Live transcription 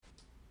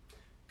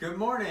Good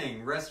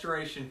morning,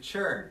 Restoration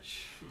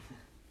Church.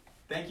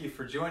 Thank you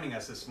for joining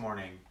us this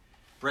morning.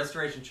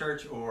 Restoration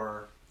Church,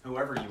 or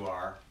whoever you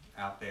are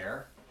out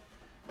there,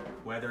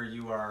 whether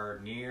you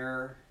are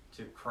near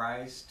to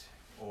Christ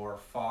or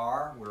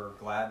far, we're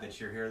glad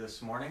that you're here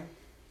this morning.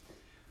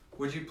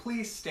 Would you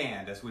please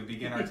stand as we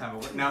begin our time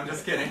of work? No, I'm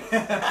just kidding.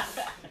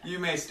 You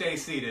may stay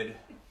seated.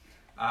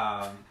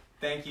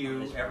 Thank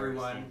you,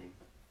 everyone.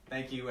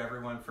 Thank you,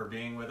 everyone, for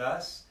being with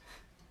us.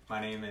 My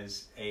name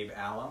is Abe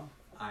Allam.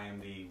 I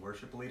am the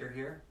worship leader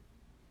here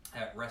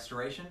at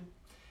Restoration.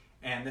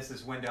 And this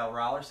is Wendell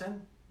Rollerson,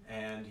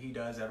 and he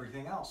does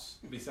everything else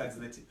besides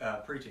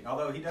the preaching,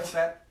 although he does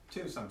that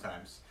too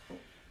sometimes.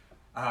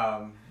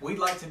 We'd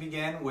like to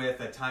begin with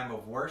a time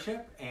of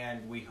worship,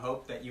 and we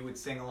hope that you would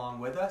sing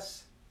along with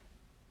us.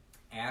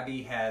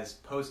 Abby has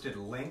posted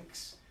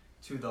links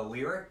to the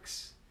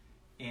lyrics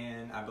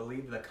in, I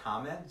believe, the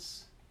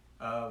comments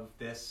of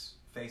this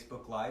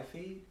Facebook live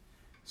feed.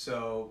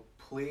 So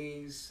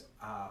please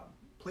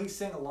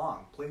sing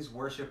along. Please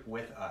worship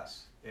with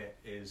us. It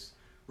is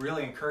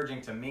really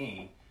encouraging to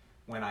me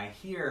when I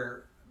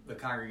hear the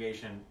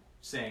congregation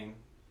sing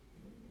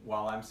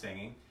while I'm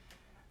singing.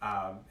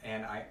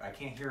 And I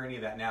can't hear any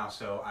of that now,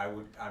 so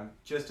I'm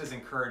just as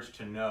encouraged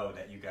to know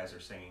that you guys are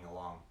singing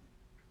along.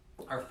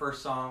 Our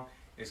first song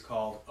is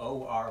called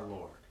 "O Our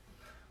Lord."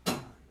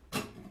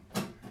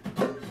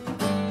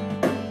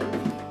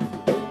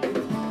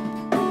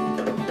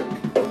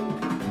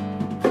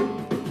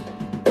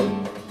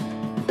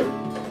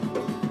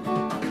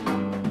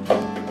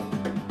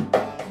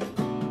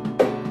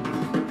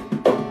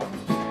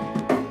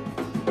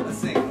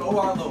 O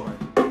our Lord.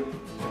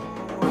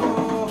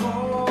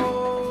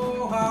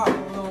 Oh, our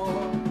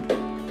Lord.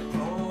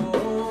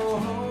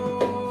 Oh,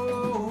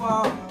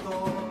 our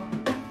Lord.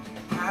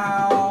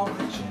 How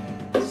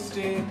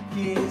majestic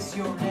is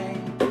your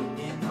name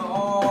in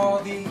all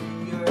the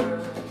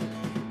earth.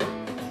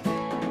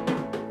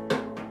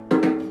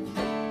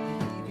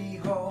 We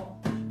behold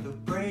the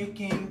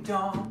breaking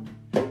dawn,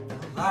 the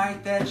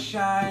light that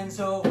shines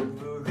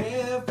over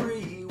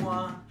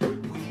everyone.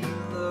 We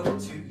look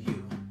to you.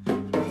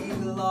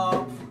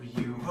 Long for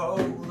you, oh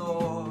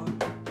Lord.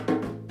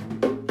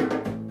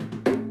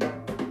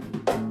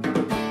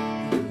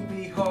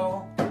 We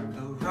behold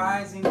the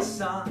rising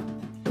sun,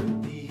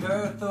 the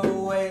earth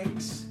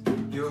awakes,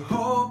 your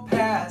hope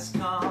has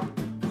come.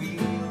 We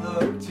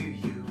look to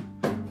you,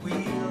 we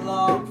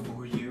long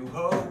for you,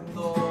 oh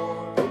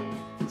Lord.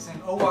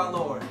 Sing, oh our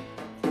Lord.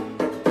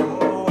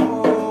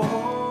 Oh,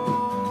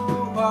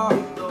 our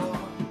Lord.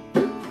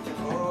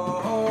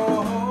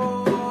 Oh,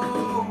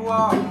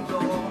 our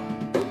Lord.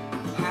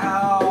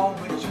 How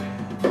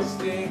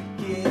majestic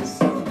is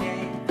your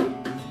name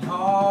in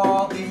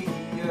all the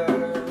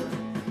earth.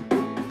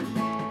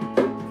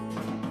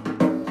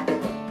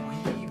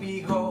 We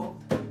behold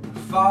the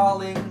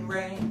falling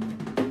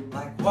rain,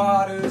 like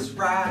waters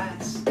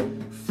rise,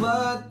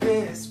 flood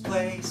this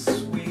place.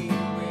 We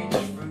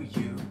reach for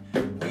you,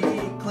 we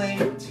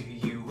cling to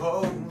you,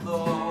 oh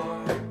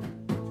Lord.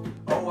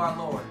 Oh our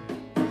Lord.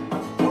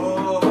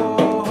 Oh,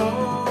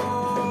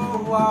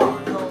 our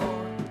Lord.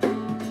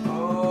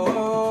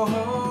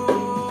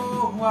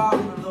 Our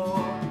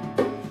Lord,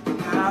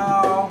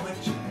 how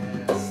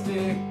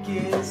majestic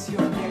is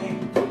your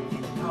name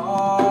in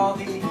all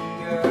the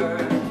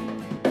earth.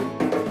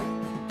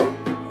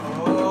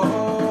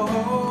 Oh,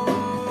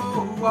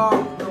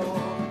 our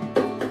Lord,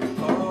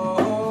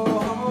 oh,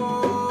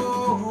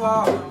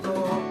 our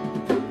Lord,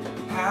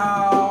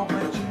 how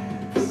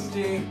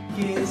majestic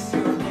is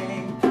your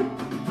name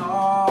in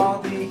all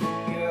the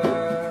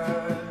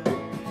earth.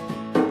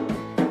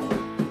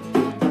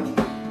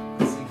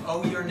 Let's sing,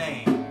 oh, your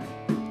name.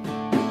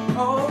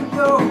 Oh,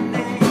 your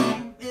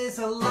name is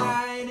a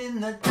light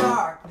in the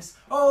darkness.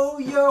 Oh,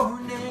 your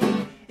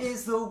name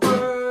is the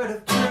word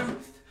of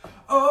truth.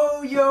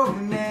 Oh, your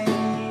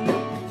name.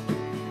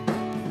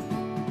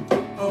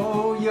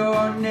 Oh,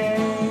 your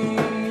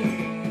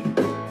name.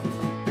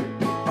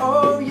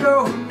 Oh,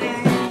 your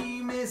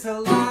name is a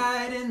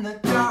light in the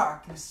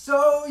darkness.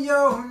 Oh,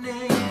 your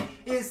name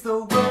is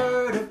the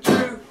word of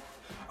truth.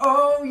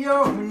 Oh,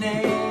 your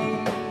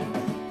name.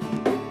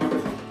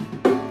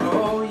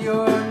 Oh,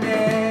 your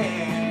name.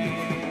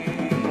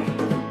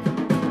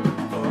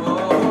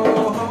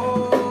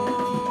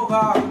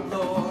 Our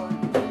Lord,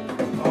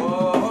 oh,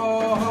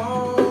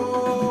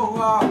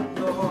 our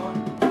Lord,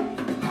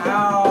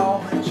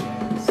 how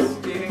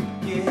majestic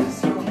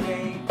is your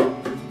name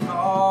in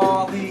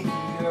all the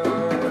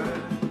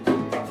earth.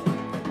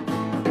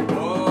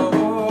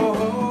 Oh,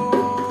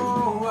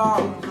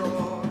 our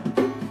Lord,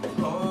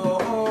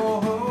 oh,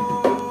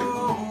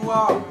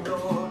 our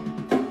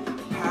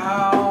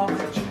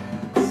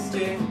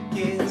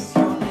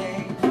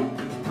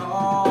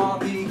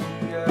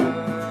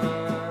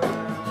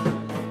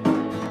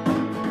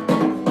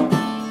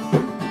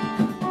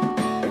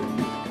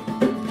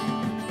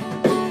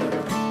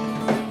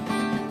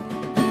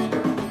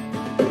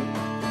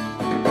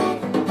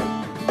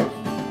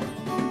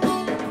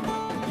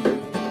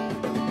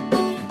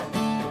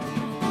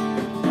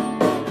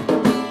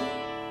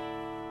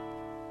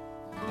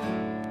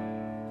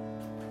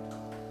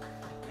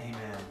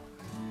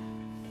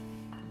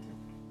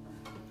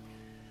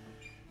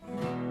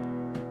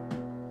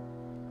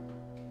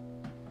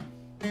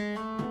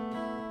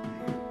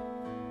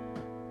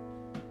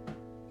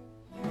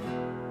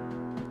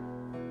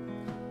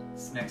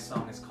This next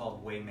song is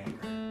called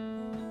Waymaker.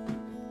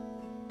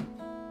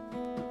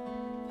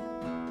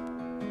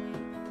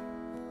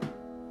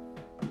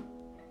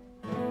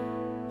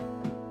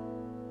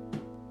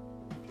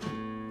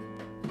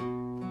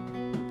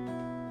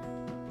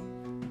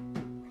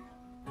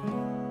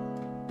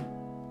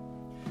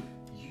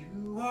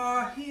 You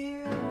are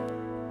here,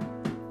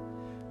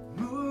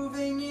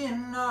 moving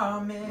in our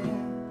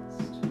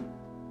midst.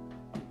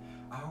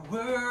 I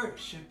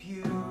worship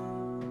you.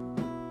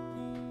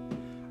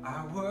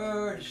 I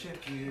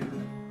worship you.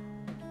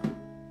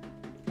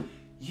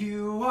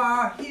 You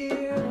are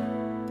here,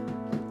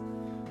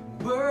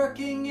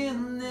 working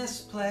in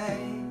this place.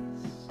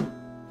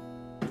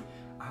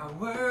 I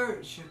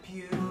worship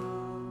you.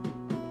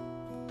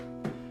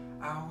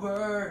 I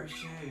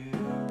worship you.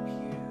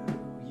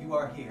 You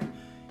are here.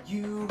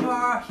 You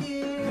are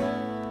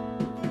here,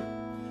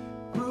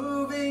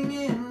 moving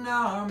in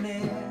our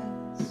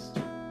midst.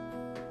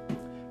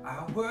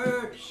 I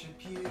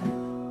worship you.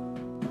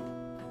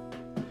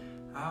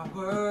 I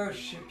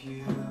worship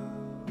you.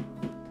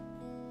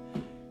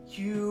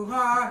 You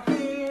are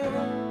here,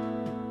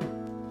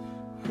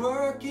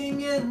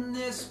 working in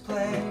this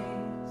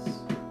place.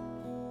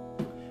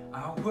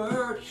 I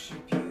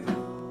worship you.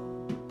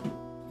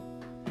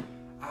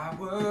 I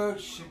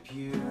worship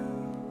you.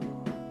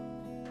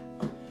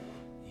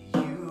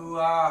 You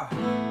are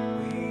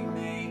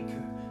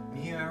waymaker,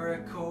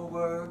 miracle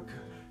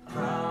worker,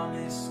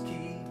 promise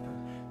keeper,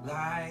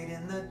 light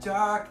in the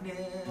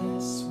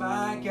darkness.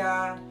 My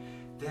God,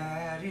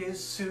 that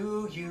is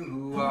who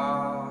you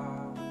are.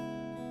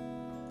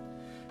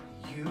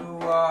 You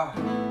are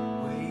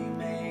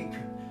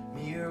waymaker,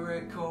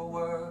 miracle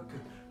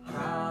worker,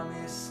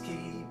 promise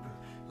keeper,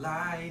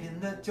 light in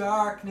the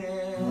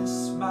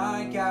darkness.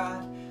 My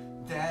God,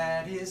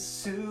 that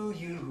is who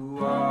you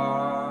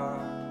are.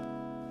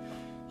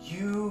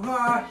 You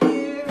are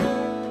here,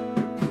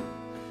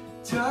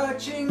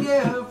 touching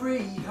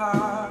every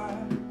heart.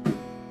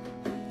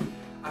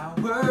 I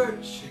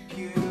worship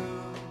you.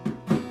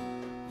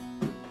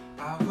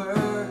 I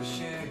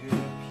worship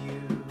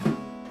you.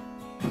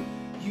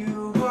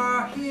 You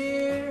are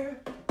here,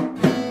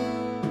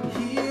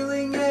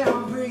 healing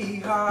every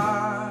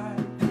heart.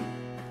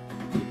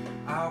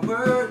 I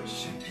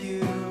worship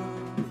you.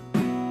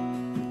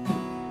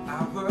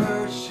 I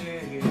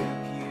worship you.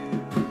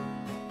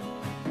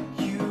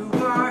 You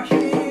are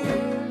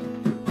here,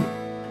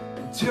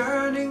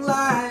 turning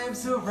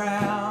lives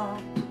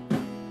around.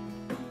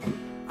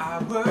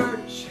 I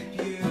worship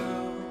you.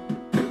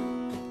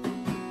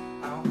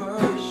 I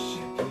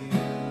worship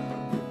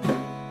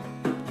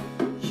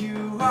you.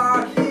 You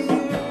are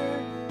here,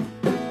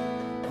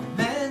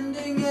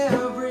 mending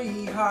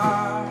every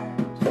heart.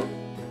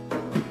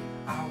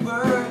 I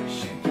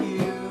worship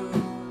you.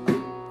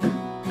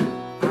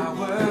 I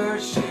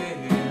worship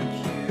you.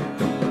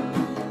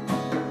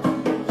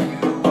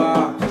 You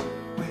are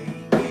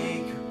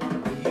waymaker,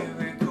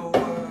 miracle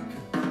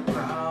worker,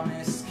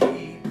 promise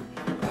keeper,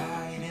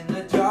 light in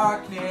the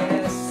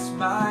darkness.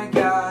 My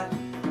God,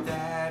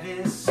 that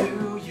is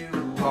who you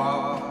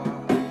are.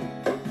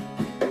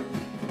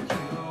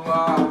 You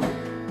are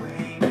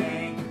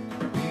waymaker,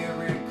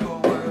 miracle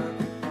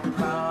worker,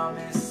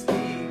 promise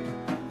keeper,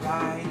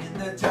 light in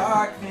the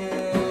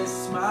darkness.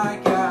 My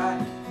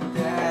God,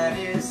 that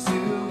is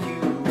who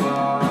you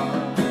are.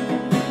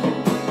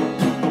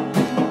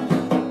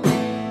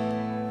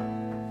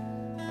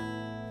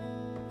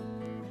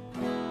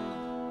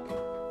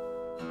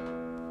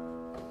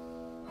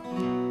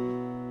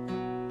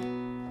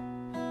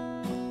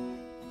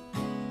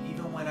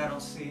 Even when I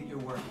don't see it, you're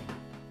working.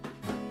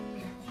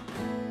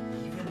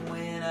 Even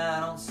when I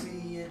don't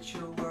see it,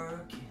 you're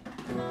working.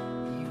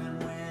 Even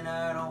when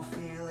I don't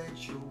feel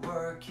it, you're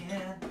working.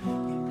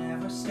 You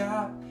never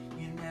stop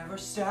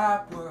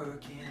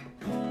working.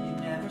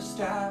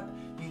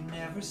 You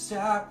never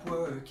stop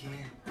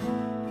working.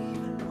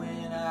 Even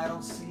when I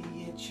don't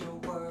see it, you're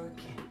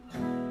working.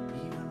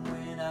 Even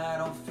when I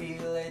don't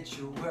feel it,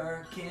 you're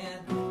working.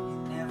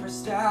 You never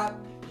stop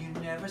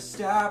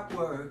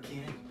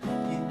working.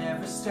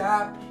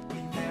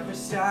 You never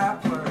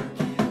stop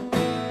working.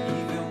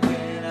 Even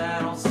when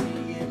I don't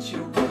see it,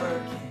 you're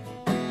working.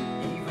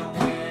 Even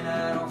when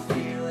I don't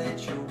feel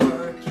it, you're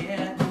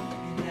working.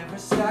 You never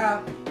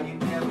stop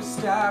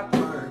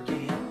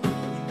working.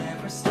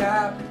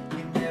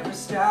 You never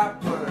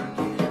stop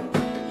working.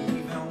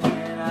 Even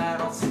when I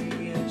don't see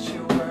it,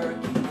 you're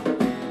working.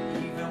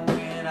 Even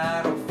when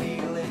I don't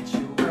feel it,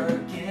 you're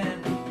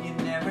working. You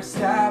never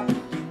stop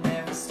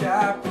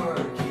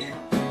working.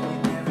 You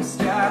never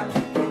stop.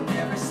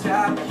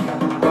 You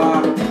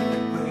are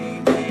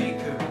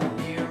waymaker,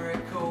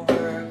 miracle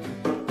worker,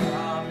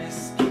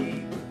 promise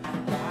keeper,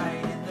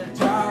 light in the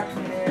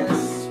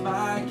darkness.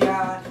 My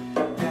God,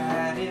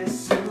 that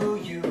is who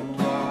you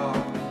are.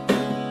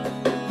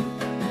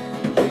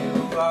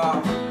 You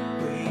are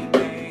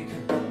waymaker.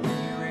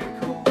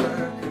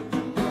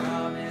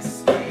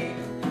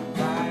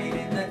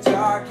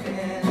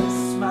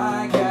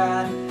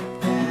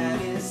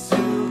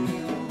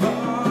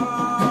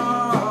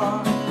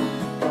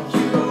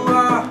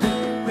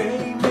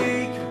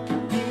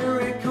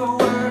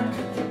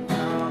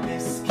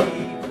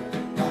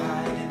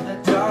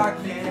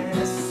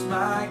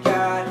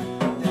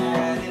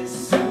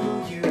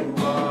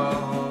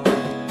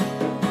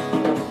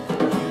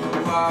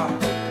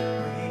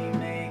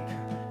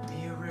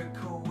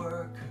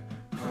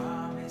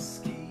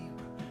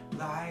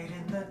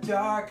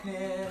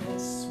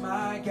 darkness,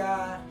 my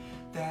God,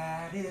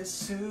 that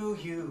is who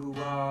you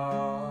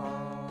are.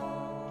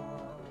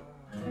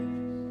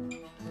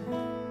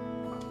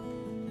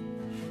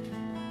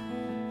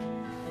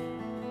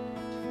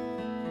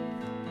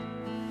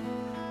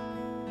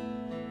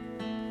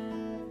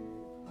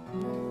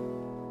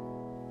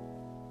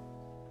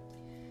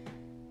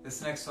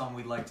 This next song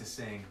we'd like to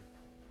sing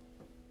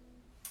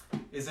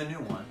is a new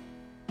one.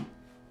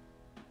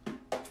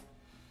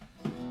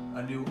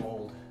 A new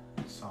old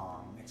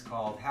song. It's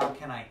called How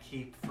Can I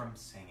Keep From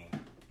Singing?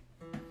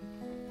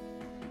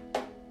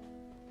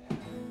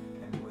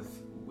 And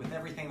with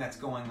everything that's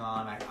going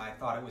on, I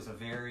thought it was a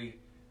very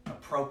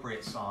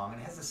appropriate song.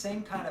 And it has the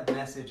same kind of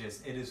message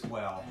as It Is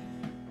Well.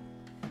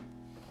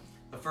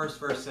 The first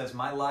verse says,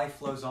 "My life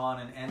flows on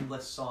an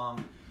endless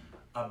song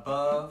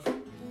above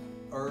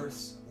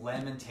earth's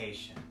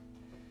lamentation."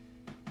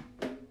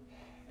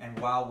 And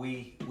while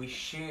we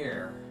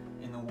share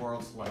in the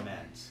world's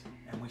lament,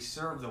 and we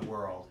serve the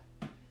world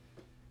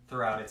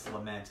throughout its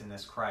lament in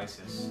this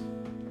crisis,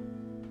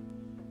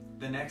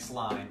 the next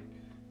line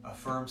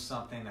affirms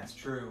something that's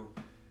true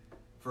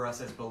for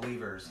us as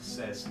believers. It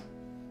says,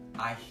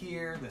 "I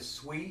hear the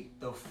sweet,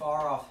 though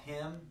far off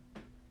hymn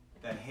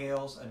that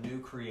hails a new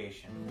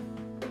creation."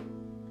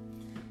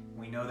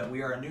 We know that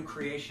we are a new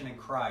creation in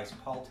Christ.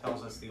 Paul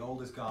tells us the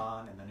old is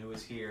gone and the new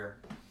is here.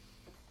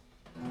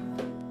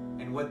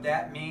 And what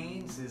that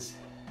means is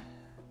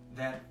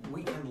that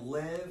we can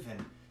live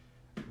in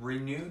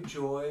renewed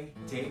joy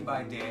day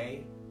by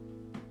day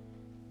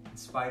in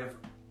spite of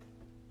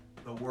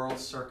the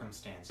world's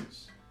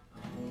circumstances,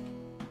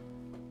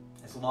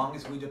 as long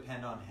as we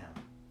depend on Him.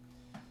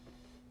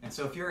 And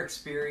so if you're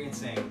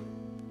experiencing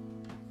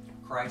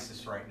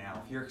crisis right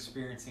now, if you're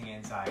experiencing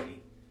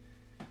anxiety,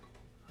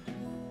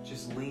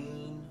 just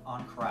lean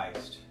on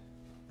Christ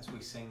as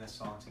we sing this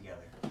song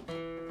together.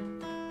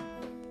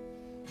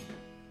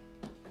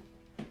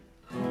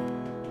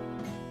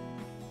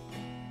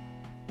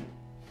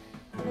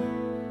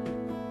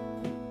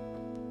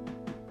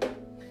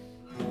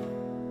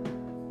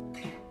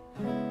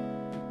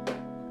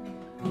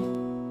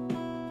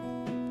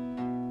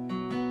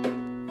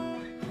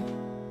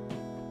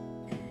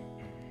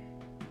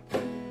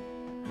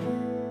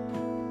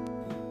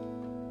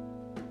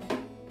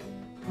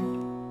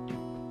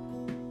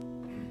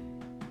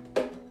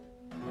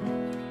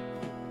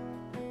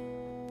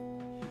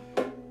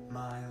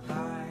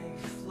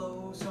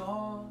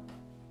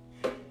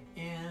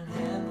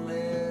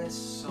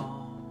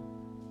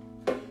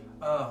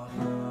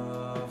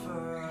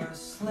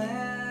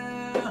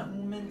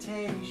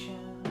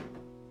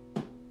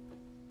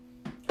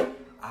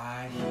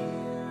 I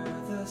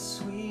hear the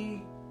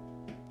sweet,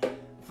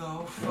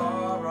 though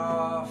far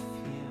off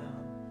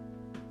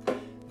hymn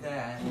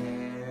that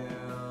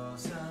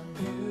hails a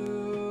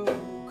new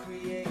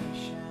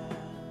creation.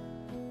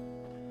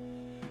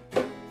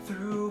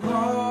 Through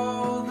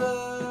all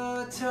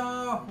the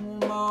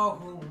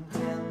tumult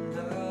and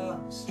the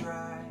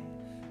strife,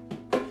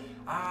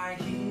 I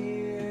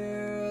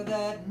hear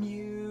that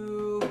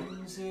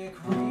music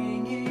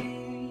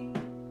ringing.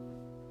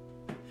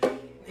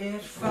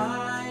 It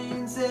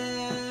finds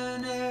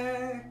an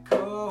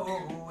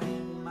echo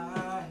in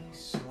my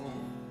soul.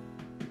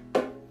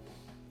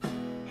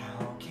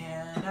 How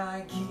can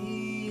I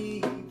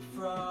keep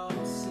from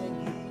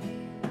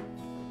singing?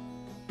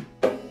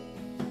 But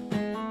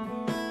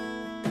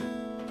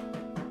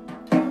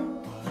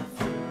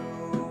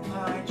through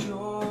my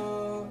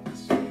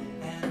joys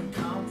and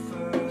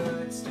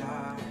comforts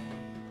die,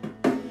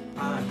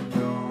 I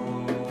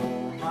know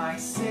my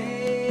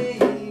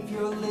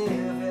Savior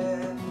liveth.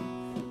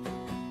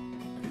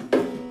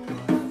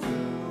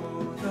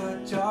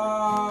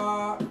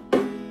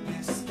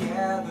 Darkness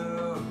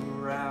gather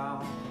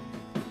round,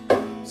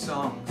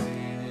 songs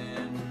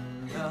in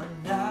the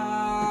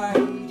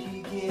night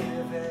he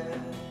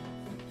giveth.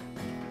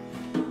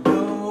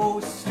 No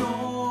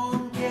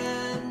storm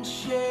can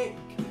shake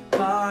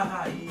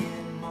my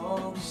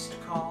inmost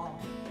calm,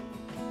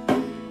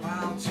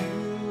 while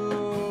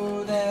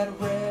to that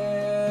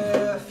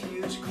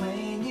refuge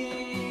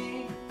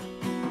clinging,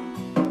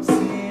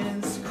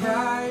 since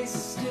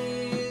Christ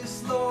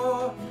is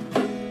Lord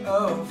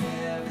of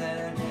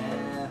heaven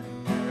and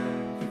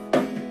earth,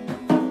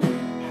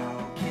 how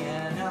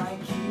can I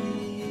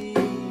keep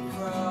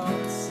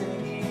from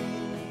singing?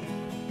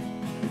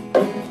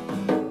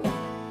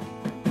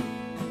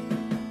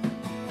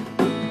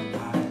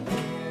 I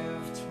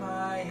lift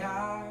my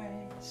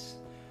eyes,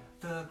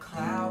 the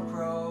cloud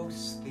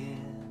grows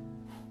thin,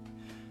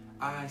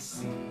 I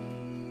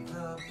see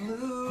the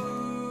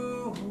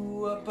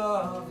blue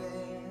above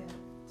it,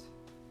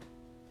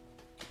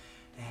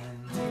 and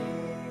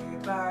day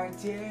by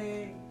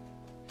day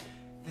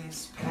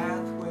this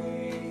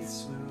pathway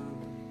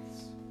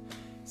smooths,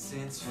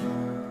 since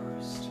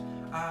first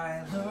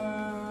I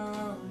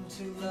learned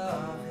to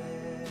love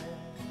it.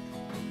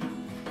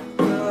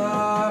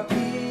 The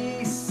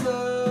peace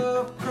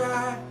of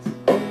Christ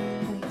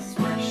please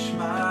refresh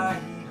my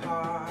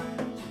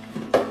heart,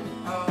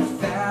 a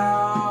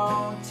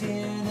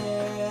fountain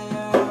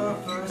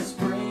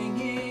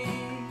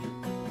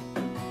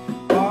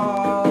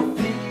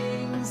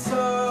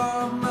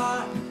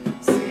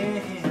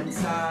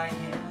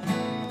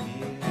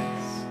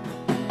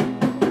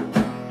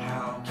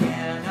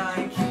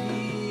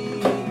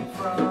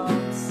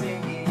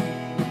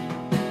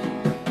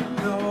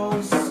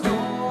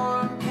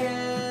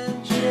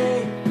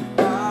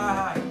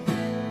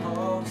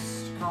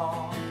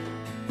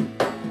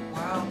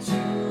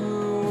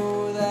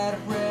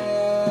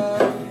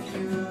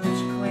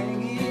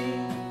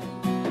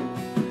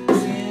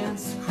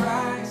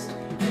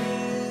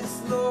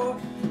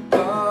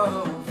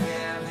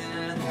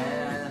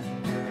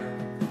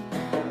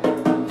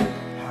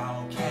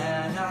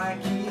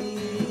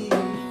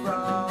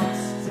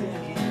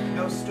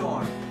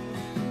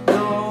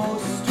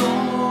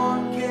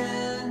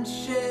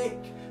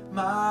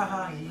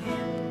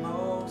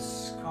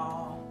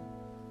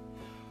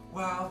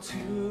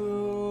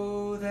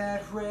to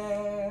that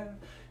refuge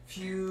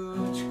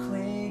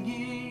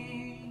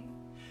clinging,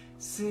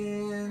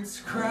 since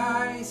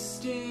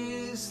Christ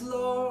is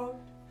Lord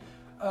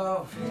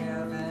of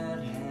heaven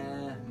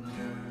and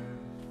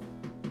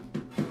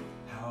earth.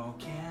 How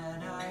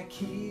can I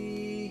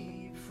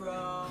keep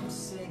from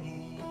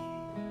singing?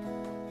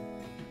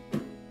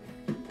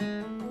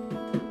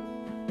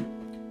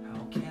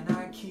 How can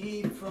I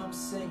keep from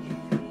singing?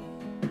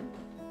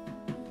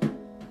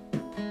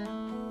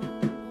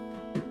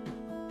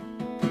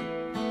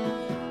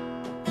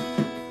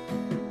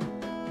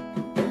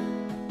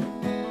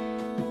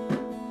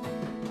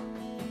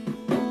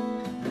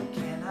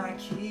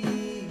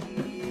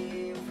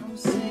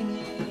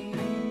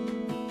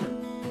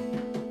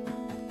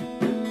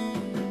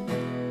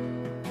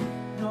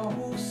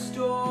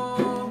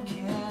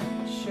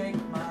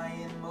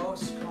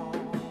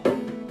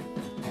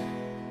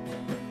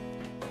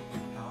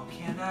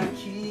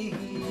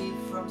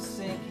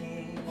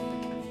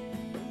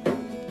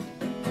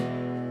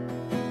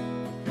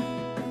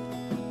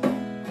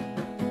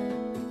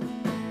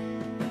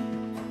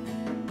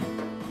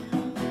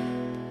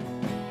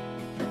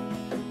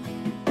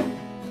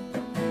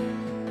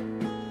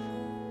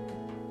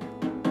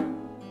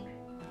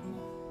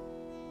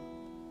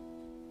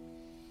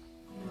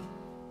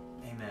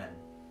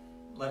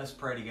 Let us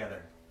pray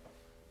together.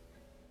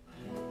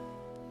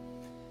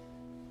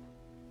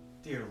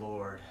 Dear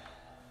Lord,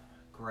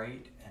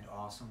 great and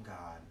awesome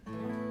God,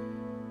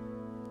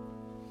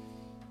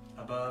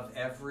 above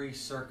every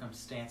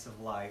circumstance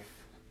of life,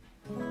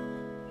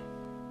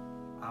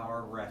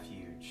 our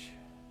refuge,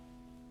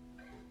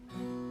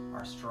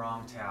 our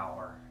strong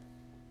tower,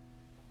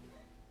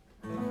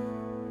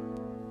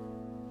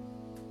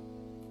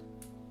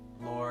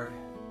 Lord,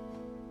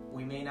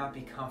 we may not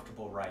be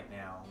comfortable right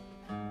now,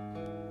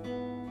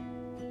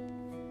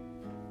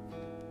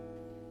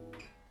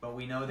 but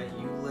we know that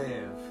you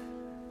live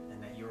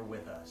and that you're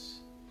with us.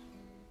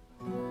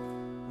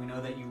 We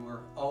know that you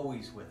are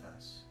always with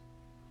us.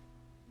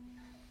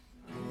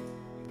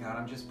 And God,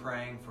 I'm just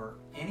praying for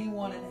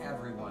anyone and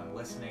everyone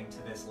listening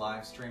to this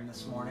live stream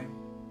this morning,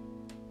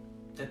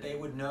 that they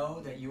would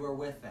know that you are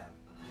with them.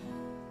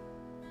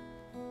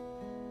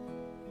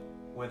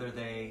 Whether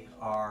they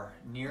are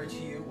near to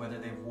you, whether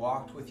they've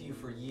walked with you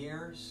for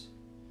years,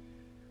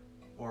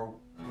 or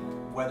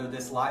whether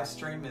this live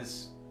stream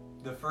is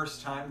the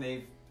first time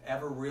they've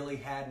ever really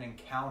had an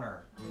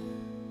encounter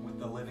with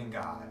the living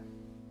God.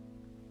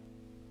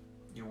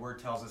 Your word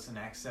tells us in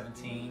Acts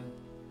 17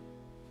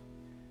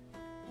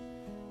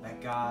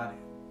 that God,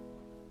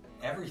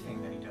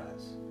 everything that he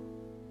does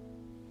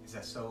is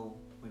that so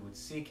we would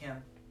seek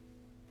him,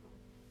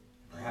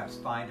 perhaps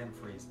find him,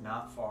 for he is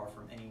not far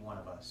from any one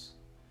of us.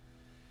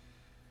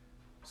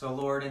 So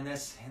Lord, in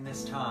this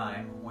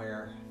time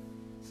where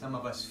some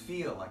of us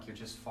feel like you're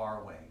just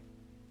far away,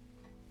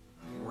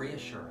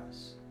 reassure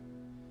us.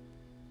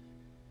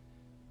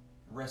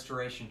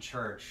 Restoration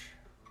Church,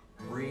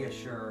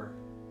 reassure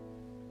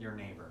your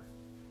neighbor.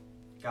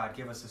 God,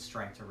 give us the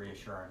strength to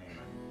reassure our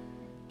neighbor.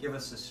 Give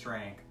us the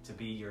strength to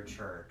be your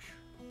church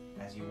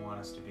as you want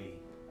us to be.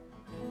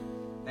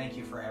 Thank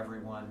you for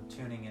everyone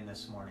tuning in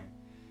this morning.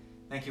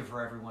 Thank you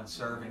for everyone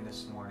serving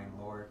this morning,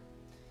 Lord.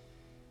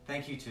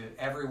 Thank you to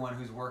everyone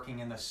who's working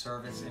in the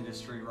service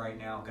industry right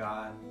now,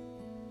 God.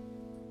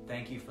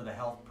 Thank you for the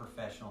health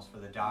professionals, for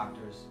the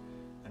doctors,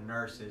 the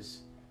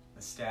nurses,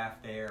 the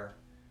staff there,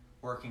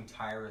 working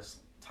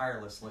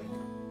tirelessly.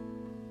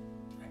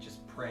 I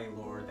just pray,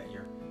 Lord, that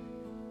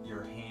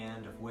your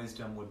hand of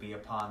wisdom would be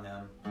upon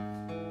them.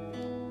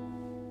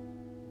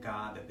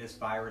 God, that this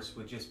virus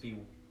would just be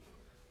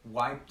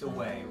wiped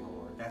away,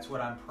 Lord. That's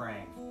what I'm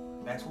praying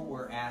for. That's what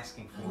we're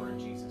asking for in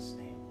Jesus'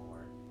 name,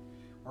 Lord.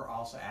 We're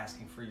also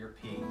asking for your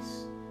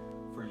peace,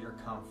 for your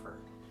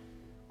comfort.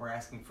 We're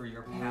asking for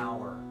your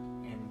power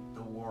in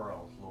the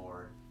world,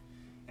 Lord.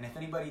 And if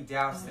anybody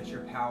doubts that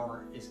your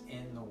power is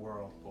in the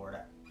world, Lord,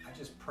 I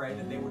just pray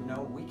that they would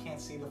know we can't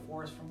see the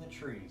forest from the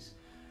trees,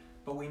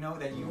 but we know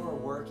that you are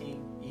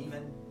working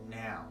even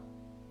now.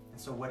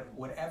 And so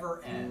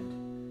whatever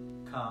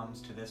end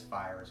comes to this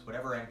virus,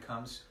 whatever end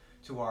comes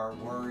to our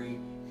worry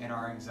and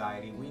our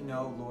anxiety, we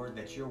know, Lord,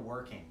 that you're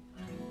working.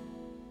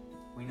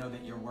 We know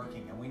that you're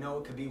working, and we know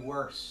it could be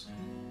worse.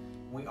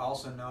 We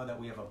also know that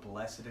we have a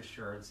blessed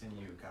assurance in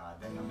you, God,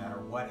 that no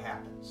matter what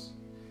happens,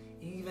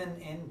 even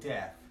in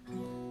death,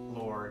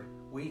 Lord,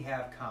 we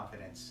have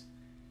confidence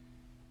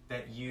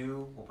that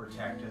you will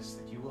protect us,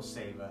 that you will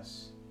save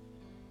us,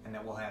 and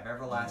that we'll have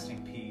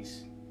everlasting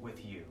peace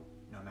with you,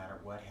 no matter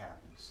what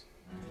happens.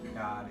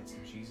 God, it's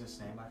in Jesus'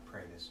 name I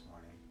pray this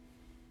morning.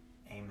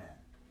 Amen.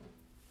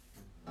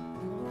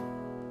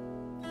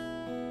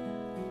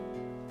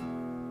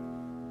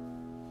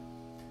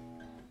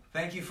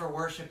 Thank you for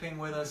worshiping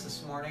with us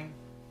this morning.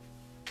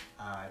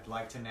 I'd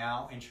like to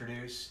now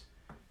introduce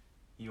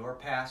your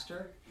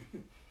pastor,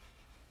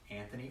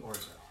 Anthony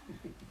Orzo.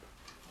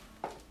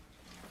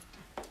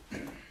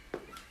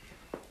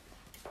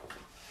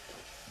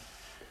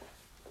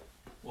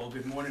 Well,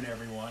 good morning,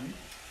 everyone.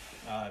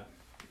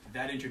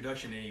 that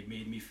introduction, Abe,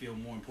 made me feel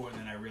more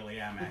important than I really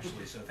am,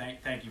 actually. So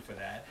thank you for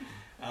that.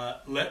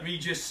 Let me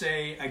just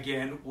say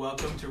again,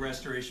 welcome to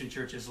Restoration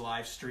Church's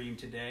live stream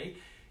today.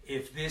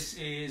 If this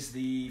is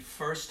the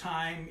first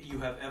time you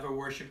have ever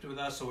worshiped with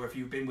us, or if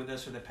you've been with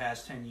us for the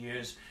past 10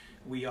 years,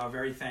 we are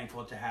very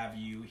thankful to have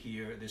you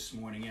here this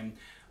morning. And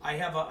I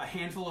have a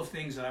handful of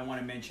things that I want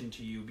to mention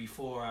to you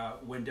before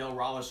Wendell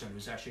Rollerson,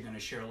 who's actually going to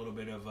share a little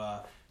bit of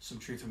some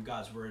truth from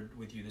God's Word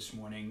with you this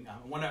morning.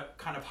 I want to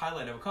kind of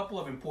highlight a couple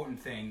of important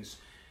things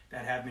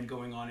that have been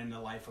going on in the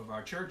life of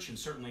our church, and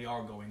certainly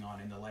are going on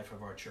in the life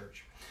of our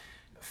church.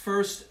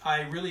 First,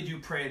 I really do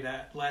pray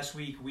that last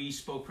week we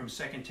spoke from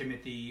 2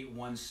 Timothy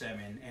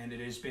 1:7, and it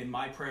has been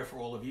my prayer for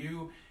all of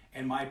you,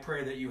 and my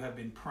prayer that you have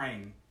been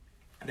praying,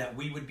 that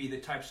we would be the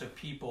types of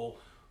people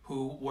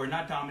who were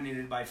not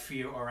dominated by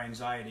fear or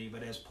anxiety,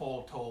 but as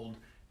Paul told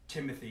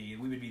Timothy,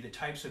 we would be the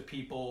types of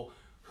people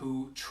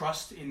who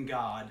trust in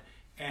God,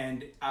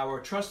 and our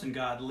trust in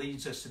God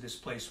leads us to this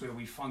place where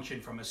we function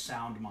from a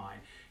sound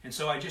mind. And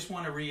so I just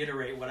want to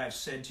reiterate what I've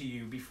said to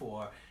you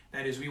before.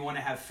 That is, we want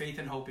to have faith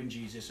and hope in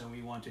Jesus, and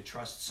we want to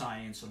trust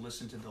science and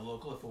listen to the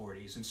local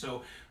authorities. And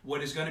so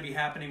what is going to be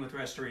happening with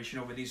Restoration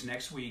over these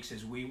next weeks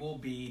is we will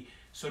be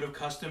sort of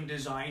custom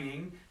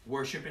designing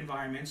worship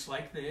environments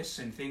like this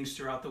and things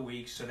throughout the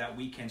week so that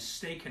we can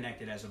stay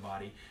connected as a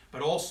body,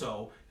 but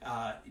also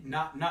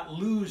not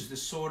lose the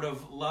sort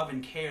of love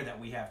and care that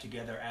we have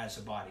together as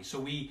a body. So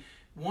we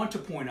want to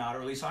point out,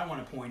 or at least I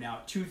want to point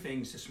out, two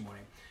things this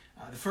morning.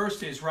 The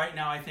first is, right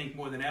now, I think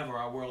more than ever,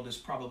 our world is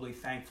probably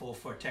thankful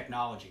for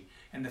technology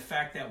and the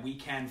fact that we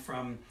can,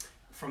 from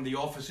the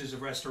offices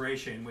of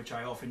Restoration, which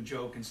I often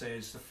joke and say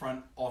is the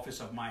front office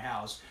of my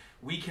house,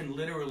 we can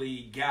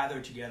literally gather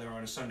together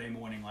on a Sunday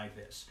morning like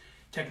this.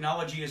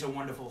 Technology is a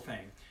wonderful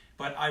thing,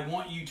 but I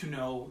want you to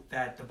know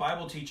that the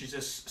Bible teaches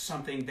us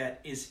something that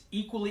is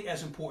equally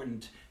as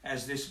important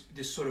as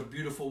this sort of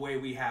beautiful way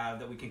we have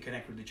that we can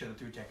connect with each other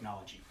through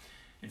technology.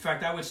 In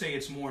fact, I would say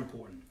it's more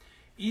important.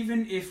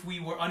 Even if we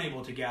were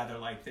unable to gather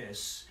like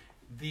this,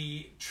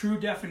 the true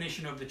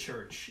definition of the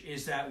church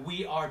is that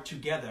we are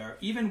together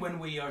even when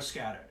we are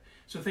scattered.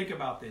 So think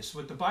about this.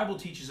 What the Bible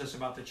teaches us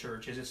about the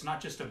church is it's not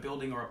just a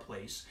building or a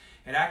place.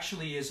 It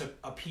actually is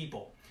a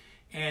people.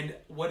 And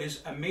what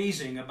is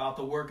amazing about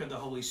the work of the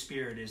Holy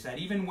Spirit is that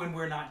even when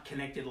we're not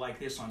connected like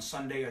this on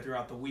Sunday or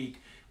throughout the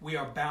week, we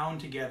are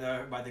bound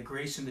together by the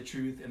grace and the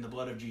truth and the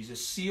blood of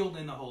Jesus, sealed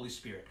in the Holy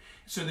Spirit.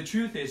 So the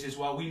truth is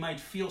while we might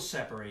feel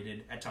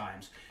separated at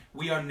times,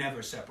 we are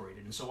never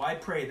separated. And so I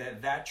pray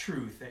that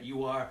truth, that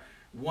you are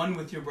one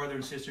with your brother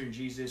and sister in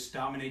Jesus,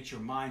 dominates your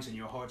minds and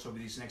your hearts over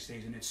these next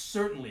days. And it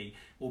certainly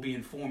will be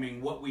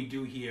informing what we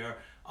do here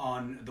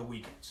on the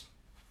weekends.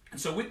 And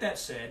so with that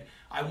said,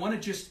 I want to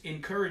just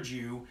encourage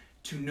you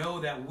to know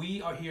that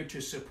we are here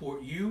to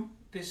support you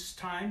this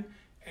time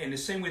in the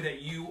same way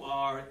that you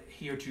are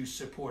here to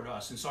support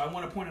us. And so I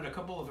want to point out a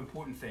couple of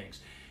important things.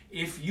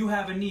 If you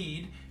have a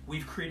need,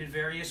 we've created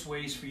various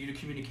ways for you to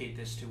communicate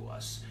this to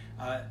us.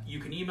 You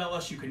can email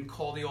us, you can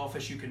call the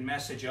office, you can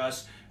message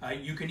us,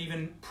 you can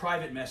even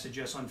private message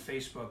us on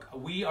Facebook.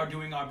 We are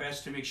doing our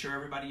best to make sure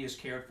everybody is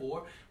cared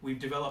for. We've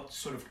developed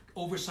sort of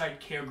oversight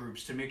care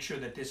groups to make sure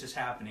that this is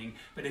happening.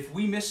 But if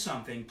we miss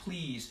something,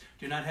 please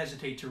do not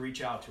hesitate to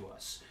reach out to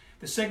us.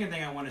 The second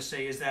thing I want to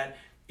say is that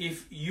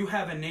if you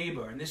have a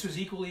neighbor, and this was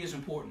equally as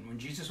important, when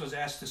Jesus was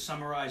asked to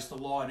summarize the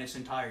law in its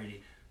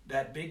entirety,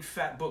 that big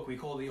fat book we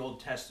call the Old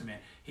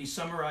Testament, he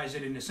summarized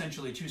it in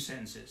essentially 2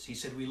 sentences. He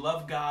said, we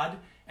love God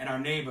and our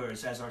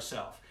neighbors as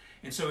ourselves.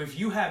 And so if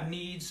you have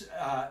needs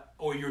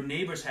or your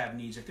neighbors have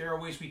needs, if there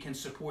are ways we can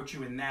support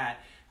you in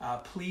that,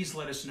 please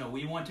let us know.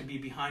 We want to be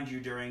behind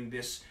you during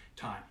this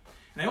time.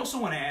 And I also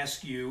want to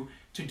ask you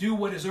to do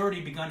what has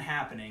already begun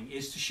happening,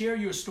 is to share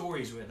your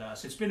stories with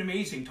us. It's been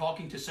amazing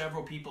talking to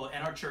several people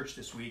in our church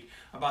this week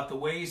about the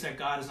ways that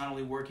God is not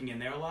only working in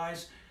their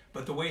lives,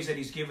 but the ways that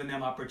he's given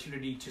them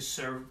opportunity to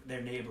serve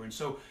their neighbor. And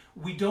so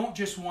we don't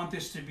just want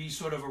this to be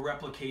sort of a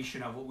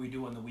replication of what we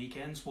do on the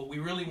weekends. What we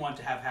really want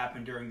to have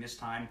happen during this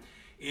time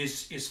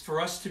is for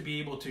us to be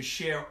able to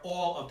share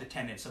all of the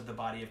tenets of the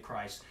body of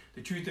Christ,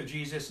 the truth of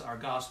Jesus, our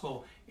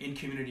gospel, in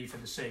community for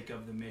the sake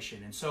of the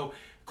mission. And so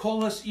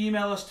call us,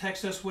 email us,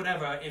 text us,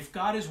 whatever. If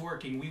God is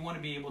working, we want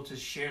to be able to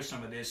share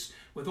some of this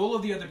with all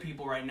of the other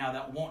people right now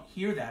that won't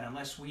hear that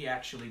unless we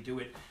actually do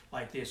it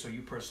like this or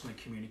you personally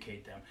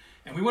communicate them.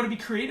 And we want to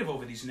be creative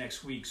over these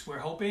next weeks. We're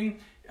hoping,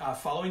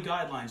 following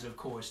guidelines, of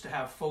course, to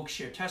have folks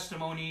share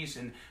testimonies.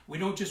 And we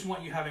don't just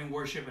want you having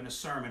worship and a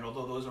sermon,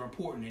 although those are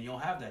important, and you'll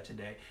have that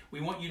today. We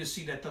want you to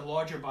see that the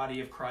larger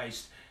body of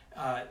Christ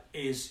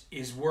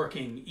is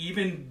working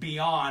even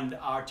beyond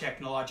our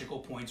technological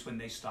points when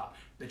they stop.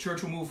 The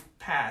church will move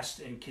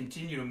past and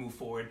continue to move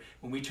forward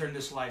when we turn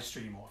this live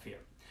stream off here.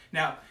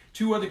 Now,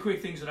 2 other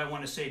quick things that I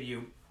want to say to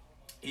you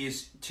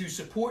is to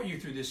support you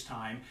through this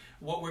time.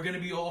 What we're going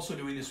to be also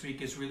doing this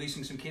week is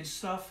releasing some kids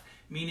stuff.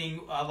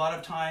 meaning a lot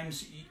of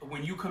times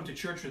when you come to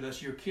church with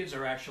us, your kids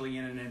are actually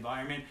in an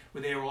environment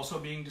where they are also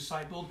being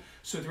discipled.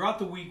 So throughout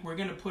the week, we're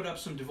going to put up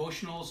some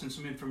devotionals and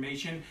some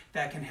information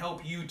that can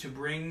help you to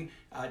bring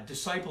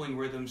discipling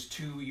rhythms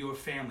to your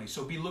family.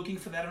 So be looking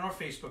for that on our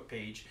Facebook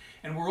page.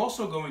 And we're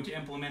also going to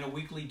implement a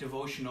weekly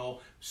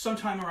devotional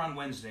sometime around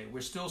Wednesday.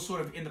 We're still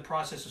sort of in the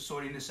process of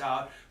sorting this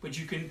out, but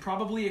you can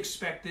probably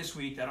expect this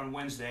week that on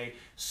Wednesday,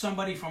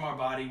 somebody from our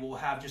body will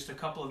have just a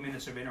couple of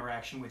minutes of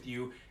interaction with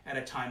you at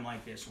a time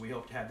like this. We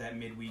hope to have that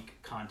midweek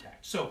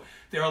contact. So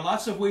there are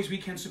lots of ways we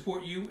can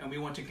support you, and we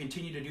want to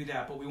continue to do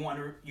that, but we want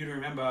you to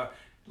remember,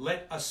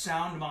 let a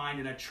sound mind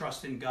and a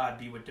trust in God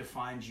be what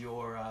defines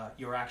your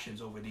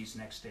actions over these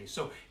next days.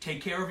 So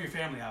take care of your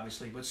family,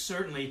 obviously, but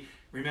certainly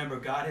remember,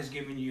 God has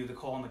given you the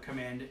call and the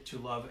command to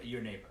love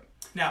your neighbor.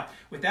 Now,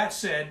 with that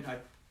said, I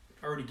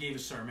already gave a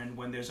sermon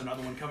when there's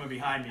another one coming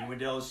behind me.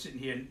 Wendell is sitting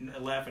here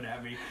laughing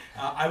at me.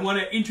 I want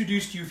to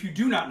introduce to you, if you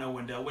do not know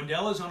Wendell,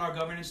 Wendell is on our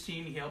governance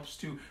team. He helps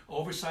to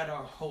oversight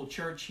our whole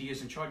church. He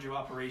is in charge of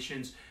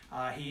operations.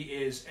 He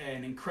is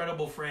an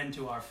incredible friend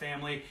to our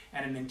family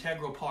and an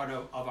integral part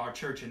of our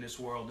church in this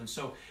world. And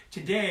so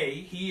today,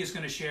 he is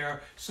going to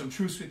share some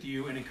truths with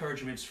you and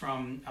encouragements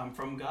from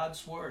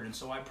God's Word. And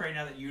so I pray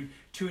now that you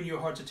tune your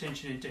heart's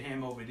attention into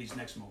him over these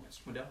next moments.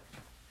 Wendell?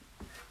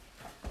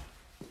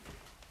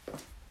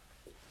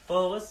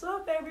 Well, what's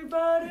up,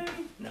 everybody?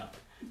 No.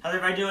 How's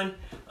everybody doing?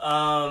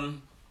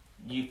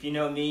 If you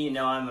know me, you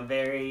know I'm a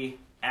very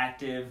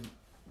active,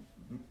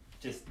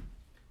 just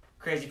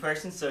crazy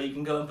person, so you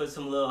can go and put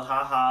some little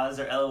ha-has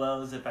or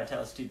LOLs if I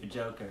tell a stupid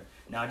joke, or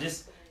no,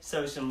 just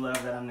show some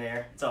love that I'm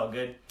there. It's all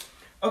good.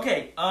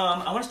 Okay,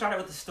 I want to start out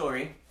with a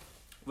story,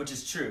 which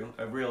is true,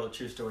 a real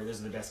true story. Those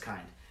are the best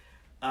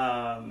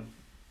kind.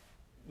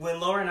 When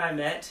Laura and I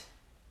met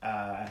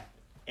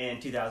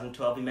in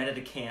 2012, we met at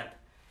a camp.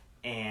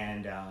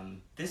 And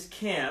this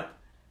camp,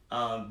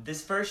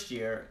 this first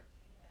year,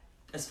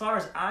 as far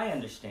as I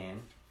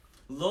understand,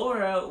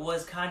 Laura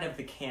was kind of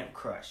the camp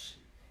crush.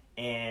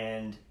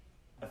 And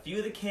a few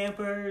of the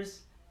campers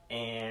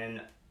and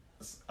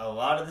a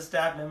lot of the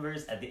staff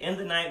members, at the end of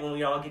the night when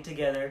we all get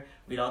together,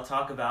 we'd all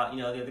talk about,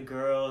 the other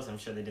girls. I'm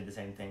sure they did the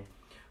same thing.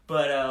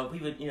 But we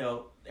would,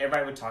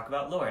 everybody would talk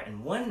about Laura.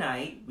 And one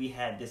night, we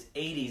had this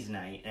 80s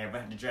night, and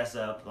everybody had to dress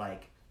up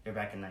like they're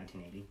back in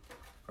 1980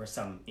 or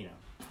some,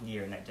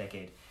 year in that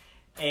decade.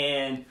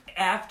 And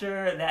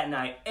after that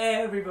night,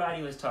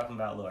 everybody was talking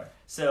about Laura.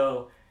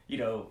 So,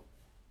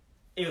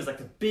 it was like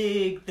a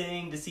big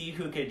thing to see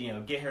who could,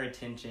 get her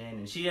attention.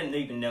 And she didn't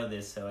even know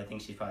this, so I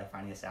think she's probably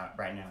finding this out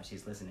right now.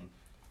 She's listening.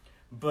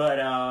 But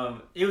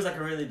it was like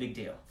a really big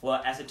deal.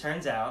 Well, as it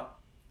turns out,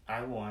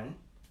 I won,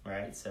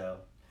 right? So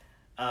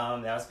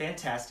that was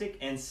fantastic.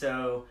 And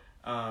so,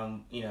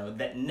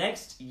 that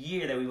next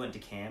year that we went to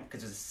camp,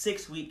 because it was a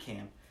 6-week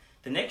camp,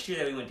 the next year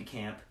that we went to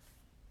camp,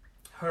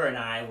 her and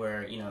I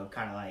were,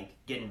 kind of like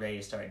getting ready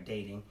to start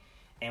dating.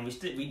 And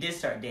we did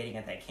start dating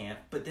at that camp.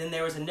 But then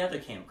there was another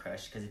camp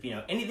crush. Because if you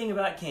know anything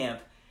about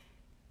camp,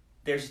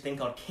 there's a thing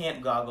called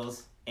camp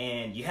goggles.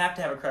 And you have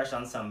to have a crush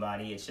on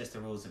somebody. It's just the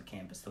rules of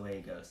camp. It's the way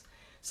it goes.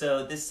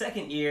 So this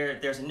second year,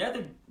 there's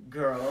another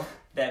girl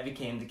that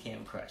became the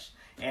camp crush.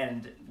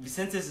 And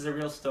since this is a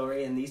real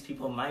story, and these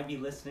people might be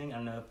listening, I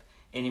don't know if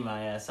any of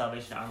my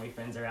Salvation Army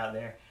friends are out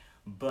there.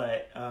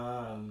 But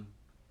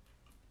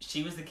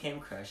she was the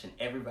camp crush, and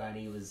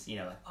everybody was,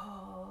 like,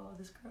 oh,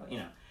 this girl,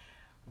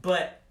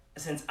 But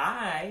since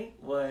I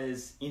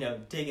was,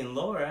 digging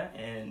Laura,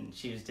 and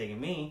she was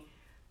digging me,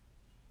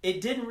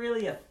 it didn't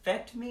really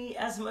affect me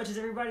as much as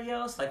everybody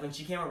else. Like, when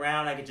she came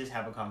around, I could just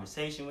have a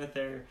conversation with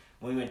her.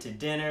 When we went to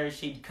dinner,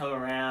 she'd come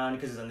around,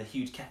 because it was in the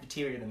huge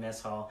cafeteria, the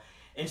mess hall,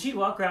 and she'd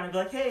walk around and be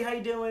like, hey, how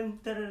you doing,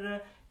 da-da-da.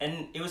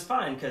 And it was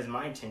fine, because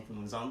my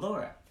attention was on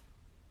Laura.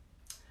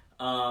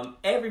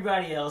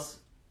 Everybody else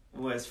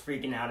was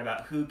freaking out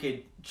about who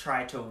could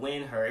try to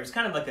win her. It was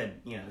kind of like a,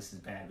 this is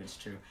bad, but it's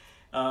true.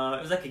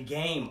 It was like a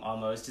game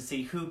almost to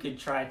see who could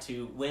try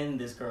to win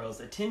this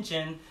girl's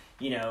attention,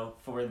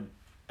 for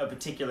a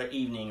particular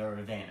evening or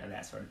event or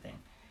that sort of thing.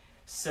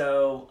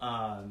 So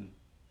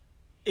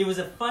it was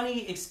a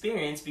funny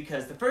experience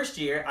because the first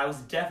year I was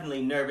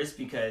definitely nervous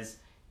because,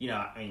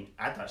 I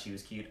thought she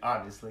was cute,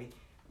 obviously.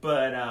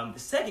 But the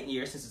second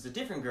year, since it's a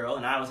different girl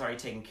and I was already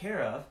taken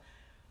care of,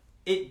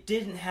 it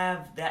didn't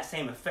have that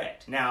same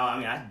effect. Now,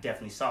 I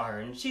definitely saw her,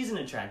 and she's an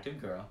attractive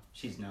girl.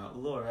 She's not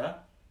Laura,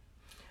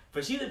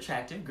 but she's an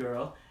attractive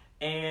girl,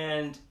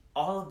 and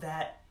all of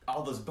that,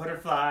 all those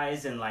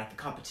butterflies and like the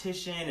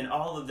competition and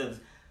all of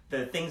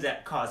the things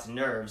that cause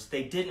nerves,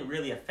 they didn't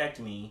really affect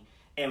me,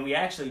 and we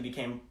actually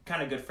became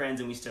kind of good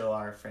friends, and we still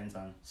are friends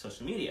on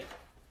social media.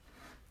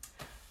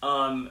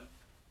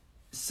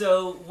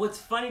 So what's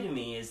funny to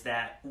me is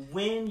that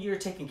when you're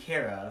taken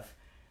care of,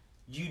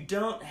 you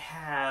don't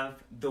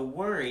have the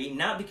worry,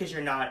 not because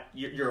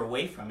you're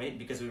away from it,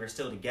 because we were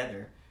still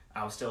together,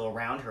 I was still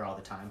around her all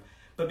the time,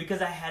 but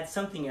because I had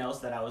something else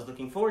that I was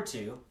looking forward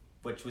to,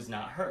 which was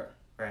not her,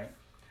 right?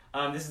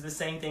 This is the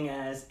same thing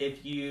as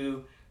if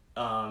you're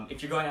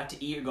going out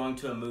to eat or going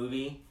to a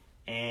movie,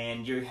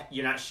 and you're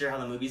not sure how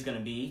the movie's going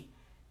to be,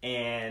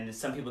 and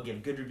some people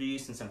give good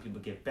reviews and some people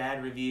give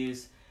bad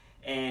reviews,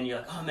 and you're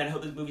like, oh man, I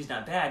hope this movie's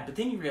not bad. But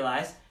then you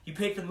realize you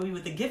paid for the movie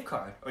with a gift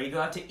card, or you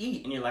go out to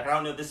eat and you're like, I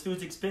don't know if this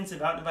food's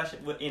expensive, I don't know if I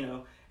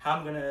should, how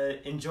I'm going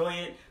to enjoy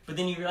it. But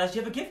then you realize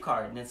you have a gift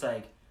card, and it's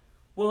like,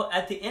 well,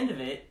 at the end of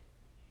it,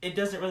 it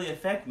doesn't really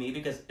affect me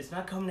because it's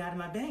not coming out of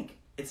my bank.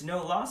 It's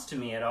no loss to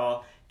me at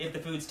all if the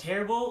food's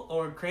terrible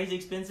or crazy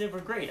expensive or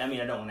great. I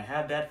mean, I don't want to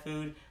have bad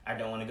food. I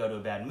don't want to go to a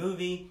bad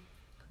movie.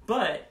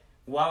 But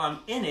while I'm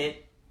in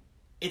it,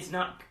 it's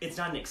not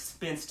an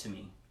expense to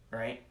me,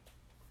 right?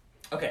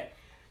 Okay,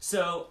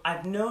 so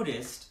I've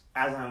noticed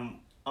as I'm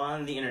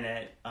on the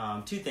internet,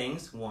 two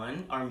things.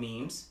 One are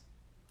memes,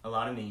 a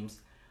lot of memes.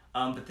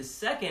 But the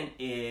second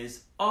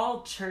is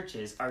all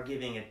churches are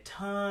giving a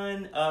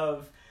ton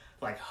of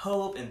like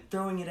hope and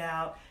throwing it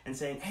out and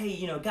saying,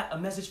 hey, got a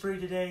message for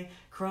you today.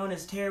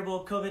 Corona's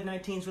terrible.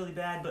 COVID-19 is really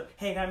bad, but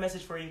hey, I got a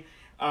message for you.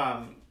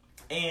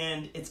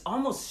 And it's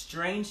almost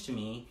strange to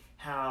me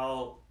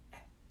how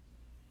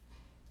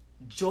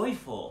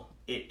joyful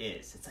it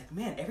is. It's like,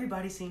 man,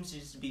 everybody seems to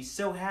just be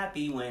so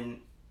happy when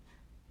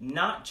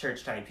not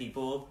church type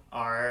people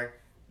are,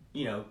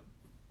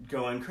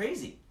 going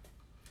crazy.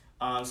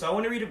 So I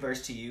want to read a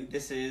verse to you.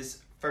 This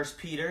is 1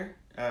 Peter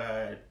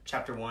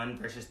chapter 1,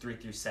 verses 3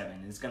 through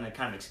 7. It's going to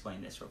kind of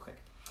explain this real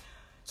quick.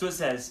 So it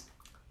says,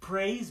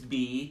 Praise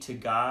be to the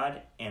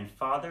God and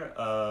Father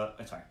of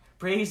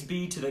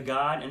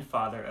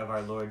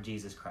our Lord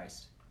Jesus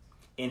Christ.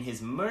 In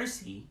his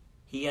mercy,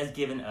 he has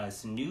given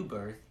us new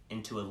birth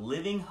into a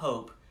living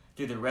hope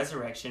through the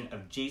resurrection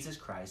of Jesus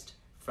Christ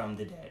from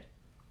the dead,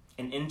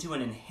 and into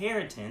an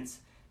inheritance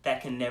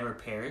that can never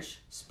perish,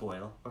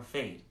 spoil, or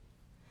fade.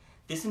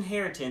 This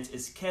inheritance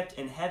is kept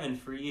in heaven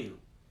for you,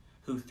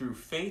 who through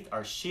faith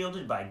are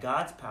shielded by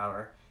God's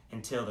power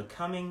until the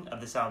coming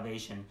of the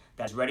salvation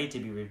that is ready to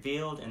be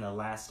revealed in the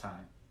last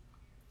time.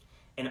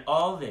 In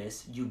all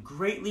this you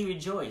greatly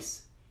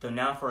rejoice, though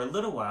now for a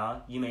little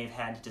while you may have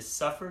had to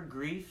suffer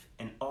grief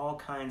and all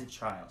kinds of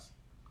trials.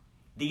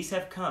 These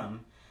have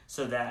come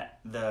so that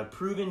the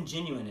proven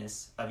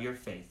genuineness of your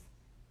faith,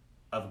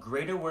 of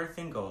greater worth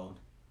than gold,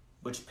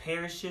 which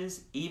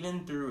perishes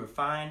even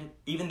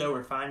though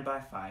refined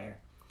by fire,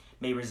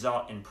 may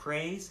result in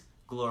praise,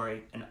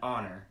 glory, and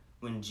honor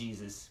when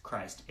Jesus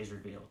Christ is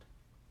revealed.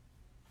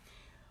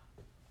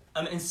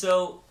 And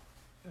so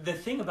the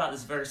thing about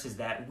this verse is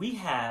that we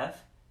have,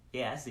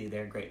 see,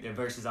 they're great. They're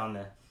verses on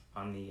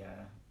the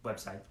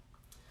website.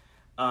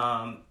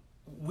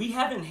 We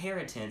have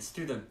inheritance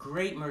through the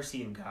great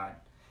mercy of God,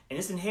 and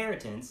this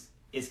inheritance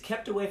is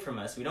kept away from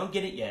us. We don't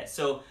get it yet.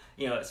 So,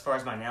 as far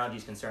as my analogy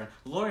is concerned,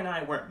 Laura and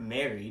I weren't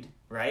married,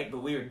 right?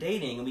 But we were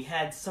dating, and we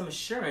had some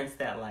assurance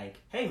that, like,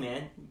 hey,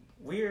 man,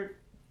 we're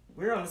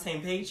on the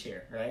same page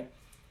here, right?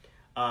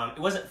 It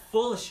wasn't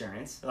full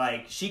assurance.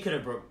 Like, she could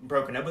have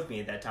broken up with me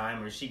at that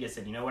time, or she just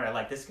said, you know what, I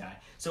like this guy.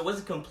 So it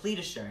wasn't complete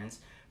assurance,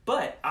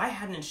 but I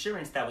had an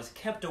assurance that was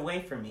kept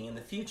away from me in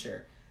the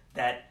future,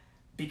 that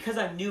because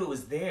I knew it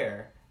was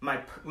there,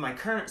 my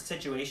current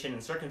situation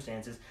and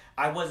circumstances,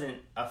 I wasn't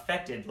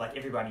affected like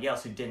everybody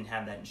else who didn't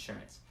have that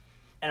insurance.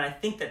 And I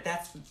think that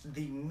that's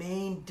the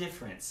main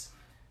difference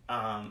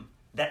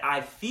that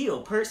I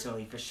feel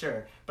personally, for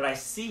sure. But I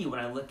see when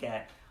I look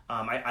at,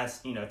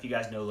 if you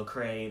guys know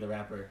Lecrae, the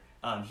rapper,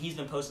 he's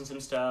been posting some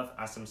stuff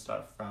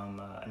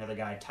from another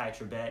guy, Ty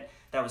Trebet,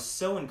 that was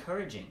so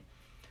encouraging.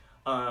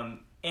 And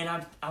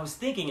I was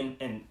thinking,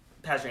 and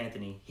Pastor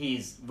Anthony,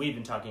 we've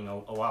been talking a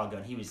while ago,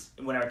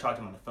 and whenever I talked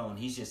to him on the phone,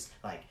 he's just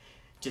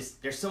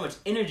there's so much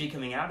energy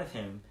coming out of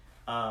him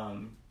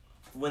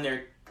when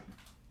there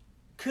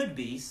could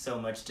be so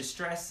much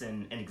distress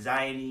and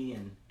anxiety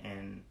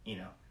and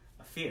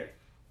a fear.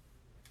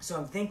 So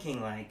I'm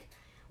thinking, like,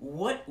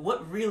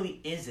 what really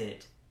is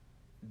it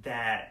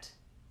that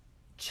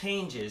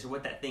changes, or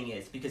what that thing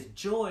is? Because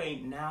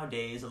joy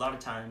nowadays, a lot of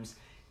times,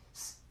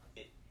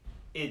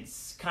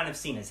 it's kind of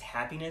seen as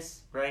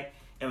happiness, right?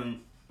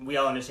 And we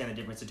all understand the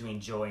difference between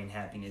joy and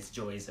happiness.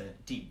 Joy is a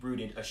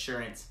deep-rooted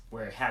assurance,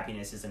 where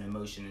happiness is an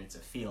emotion and it's a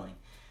feeling.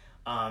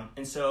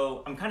 And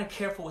so I'm kind of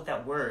careful with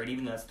that word,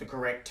 even though it's the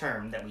correct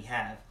term that we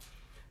have.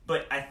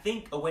 But I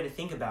think a way to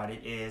think about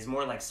it is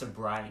more like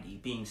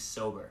sobriety, being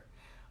sober.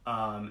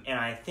 And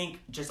I think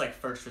just like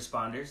first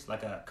responders,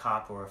 like a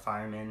cop or a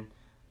fireman,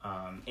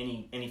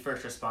 any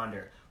first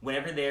responder,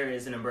 whenever there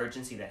is an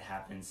emergency that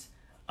happens,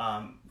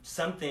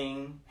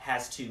 something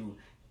has to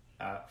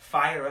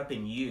fire up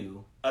in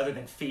you, other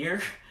than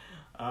fear,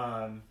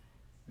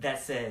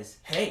 that says,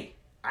 hey,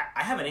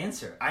 I have an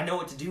answer. I know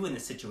what to do in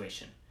this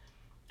situation.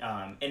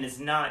 And it's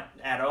not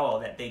at all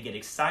that they get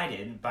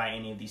excited by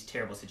any of these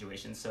terrible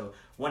situations. So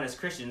as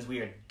Christians, we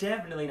are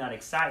definitely not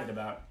excited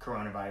about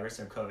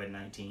coronavirus or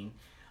COVID-19.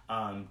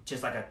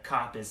 Just like a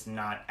cop is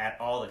not at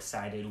all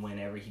excited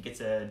whenever he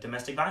gets a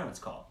domestic violence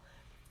call.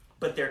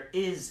 But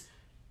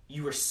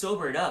you are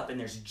sobered up, and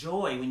there's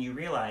joy when you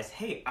realize,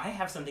 hey, I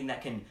have something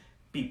that can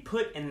be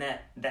put in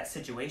that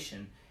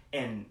situation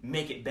and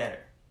make it better,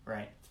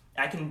 right?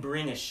 I can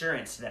bring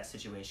assurance to that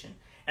situation.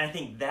 And I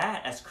think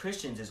that as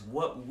Christians is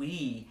what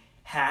we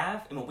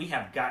have and what we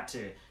have got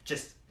to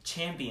just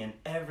champion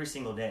every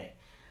single day,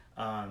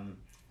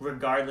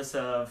 regardless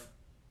of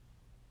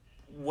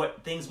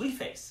what things we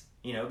face,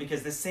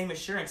 because the same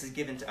assurance is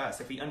given to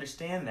us. If we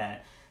understand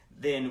that,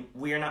 then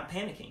we are not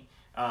panicking.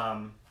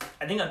 I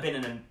think I've been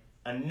in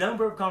a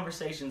number of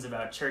conversations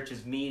about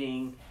churches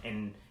meeting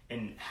and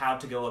how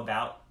to go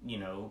about,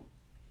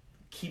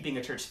 keeping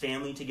a church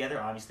family together,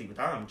 obviously with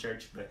our own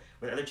church, but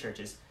with other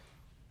churches.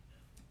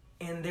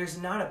 And there's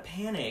not a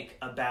panic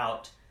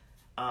about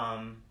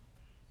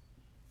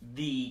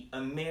the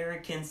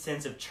American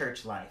sense of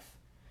church life,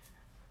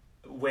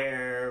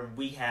 where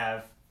we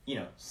have,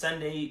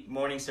 Sunday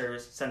morning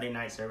service, Sunday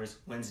night service,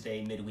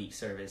 Wednesday midweek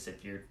service,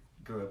 if you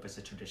grew up as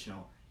a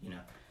traditional,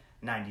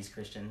 90s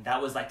Christian.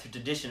 That was like the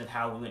tradition of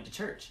how we went to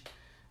church.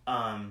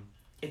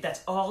 If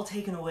that's all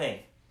taken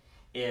away,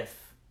 if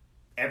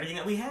everything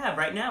that we have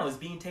right now is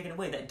being taken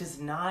away, that does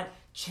not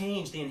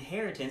change the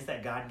inheritance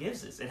that God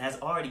gives us and has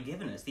already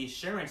given us, the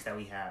assurance that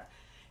we have.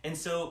 And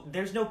so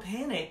there's no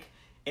panic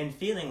in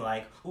feeling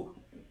like,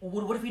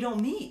 what if we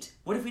don't meet?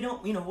 What if we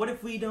don't,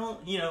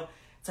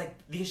 it's like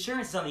the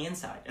assurance is on the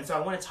inside. And so I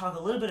want to talk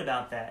a little bit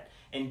about that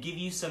and give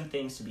you some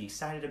things to be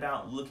excited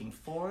about looking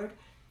forward,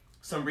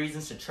 some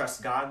reasons to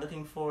trust God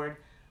looking forward,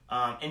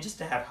 and just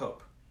to have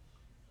hope.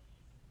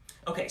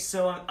 Okay,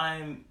 so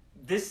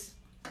this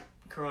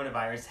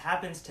coronavirus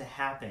happens to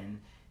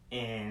happen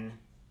in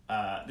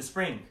the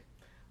spring,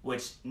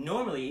 which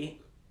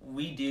normally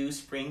we do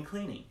spring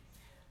cleaning.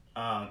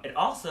 It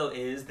also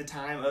is the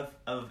time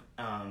of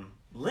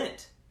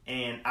Lent,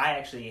 and I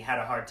actually had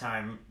a hard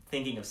time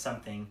thinking of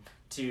something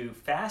to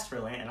fast for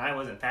Lent, and I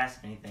wasn't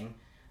fasting anything,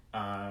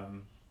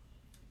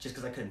 just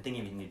because I couldn't think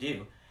of anything to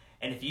do.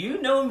 And if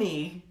you know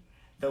me,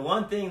 the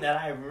one thing that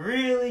I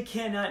really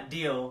cannot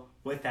deal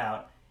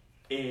without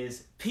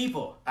is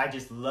people. I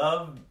just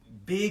love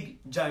big,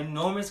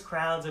 ginormous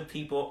crowds of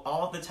people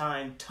all the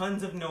time,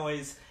 tons of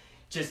noise.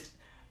 Just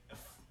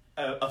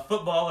a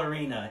football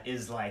arena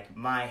is like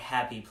my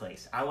happy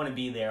place. I want to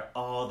be there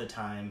all the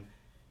time.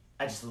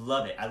 I just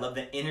love it. I love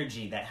the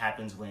energy that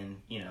happens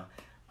when,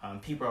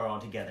 people are all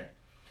together.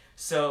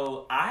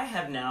 So I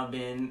have now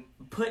been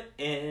put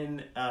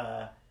in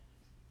a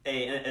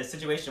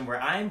situation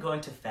where I'm going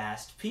to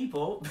fast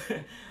people,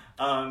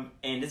 and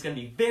it's going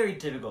to be very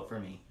difficult for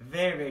me.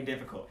 Very, very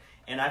difficult.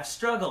 And I've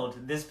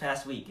struggled this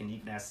past week, and you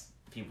can ask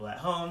people at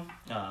home,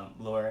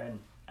 Laura and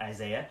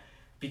Isaiah,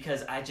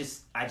 because I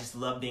just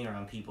love being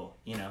around people,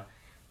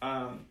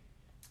 And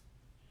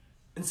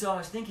so I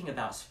was thinking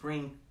about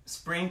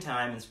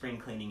springtime and spring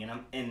cleaning,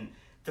 and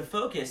the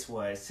focus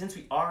was, since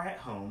we are at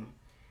home,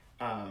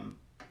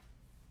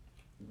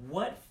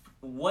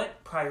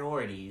 what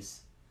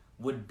priorities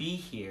would be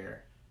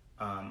here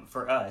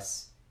for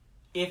us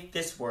if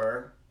this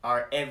were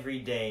our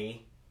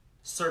everyday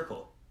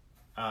circle.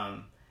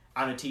 I'm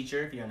a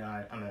teacher, if you don't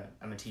know,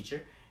 I'm a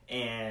teacher,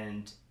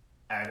 and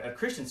at a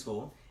Christian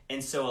school,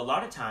 and so a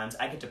lot of times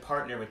I get to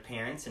partner with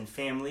parents and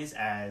families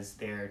as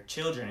their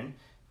children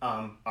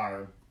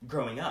are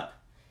growing up,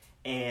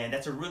 and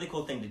that's a really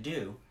cool thing to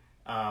do.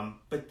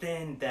 But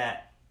then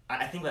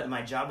I think that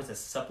my job is a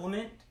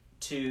supplement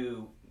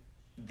to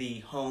the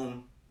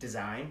home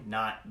design,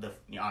 not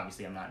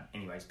obviously I'm not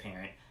anybody's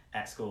parent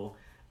at school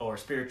or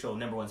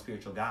number one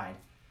spiritual guide.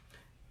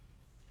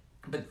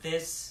 But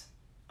this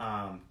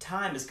time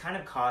has kind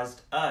of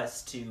caused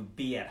us to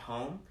be at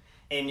home,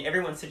 and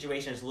everyone's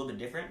situation is a little bit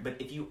different, but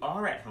if you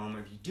are at home or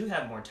if you do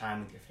have more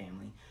time with your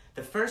family,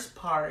 the first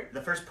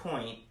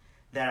point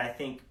that I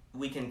think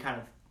we can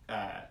kind of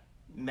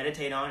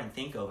meditate on and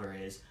think over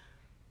is,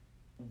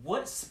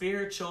 what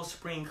spiritual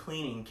spring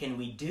cleaning can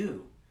we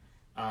do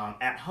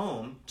at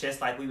home, just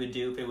like we would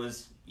do if it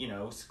was,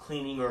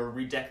 cleaning or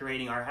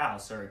redecorating our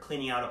house or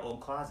cleaning out an old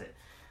closet.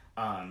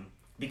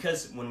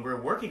 Because when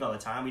we're working all the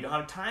time, we don't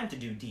have time to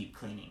do deep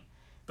cleaning.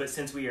 But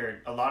since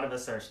a lot of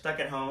us are stuck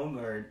at home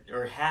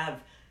or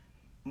have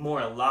more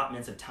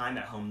allotments of time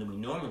at home than we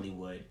normally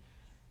would,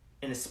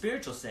 in a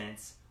spiritual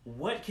sense,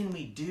 what can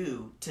we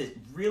do to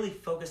really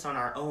focus on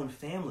our own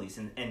families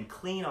and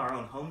clean our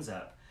own homes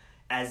up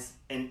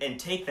and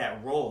take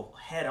that role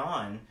head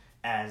on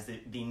as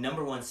the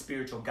number one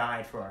spiritual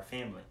guide for our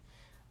family?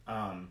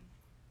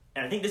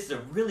 And I think this is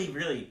a really,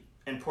 really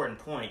important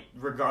point,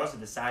 regardless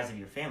of the size of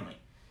your family.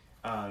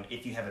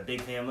 If you have a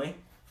big family,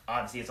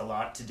 obviously it's a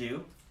lot to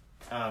do.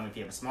 If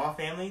you have a small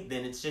family,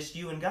 then it's just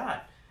you and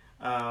God.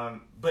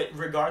 But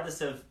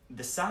regardless of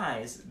the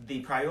size, the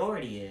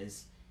priority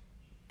is,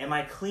 am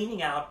I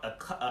cleaning out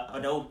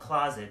an old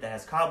closet that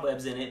has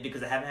cobwebs in it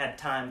because I haven't had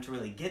time to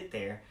really get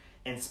there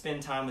and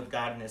spend time with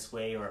God in this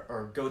way,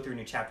 or go through a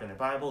new chapter in the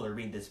Bible, or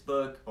read this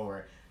book,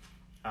 or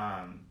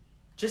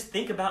just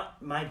think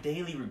about my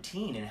daily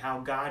routine and how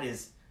God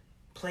is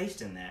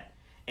placed in that.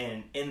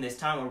 And in this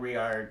time where we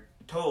are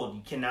told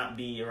you cannot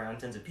be around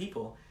tons of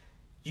people,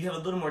 you have a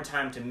little more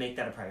time to make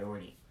that a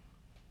priority.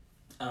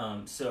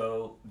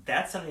 So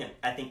that's something that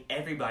I think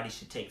everybody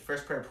should take.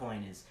 First prayer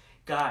point is,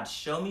 God,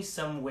 show me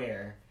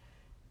somewhere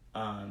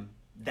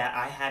that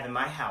I have in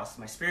my house,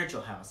 my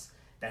spiritual house,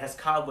 that has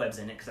cobwebs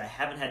in it because I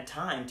haven't had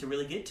time to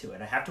really get to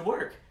it. I have to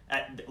work.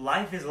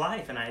 Life is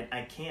life, and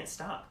I can't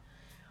stop.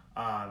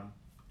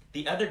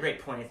 The other great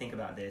point I think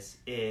about this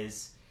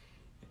is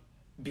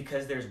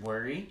because there's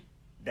worry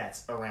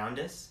that's around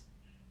us,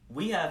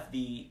 we have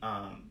the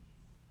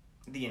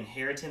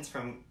inheritance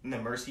from the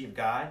mercy of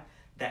God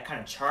that kind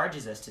of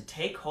charges us to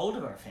take hold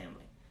of our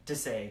family, to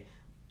say,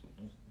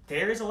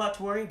 there is a lot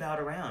to worry about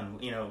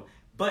around,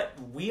 but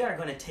we are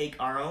going to take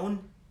our own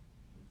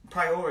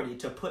priority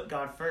to put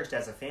God first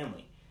as a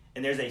family.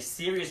 And there's a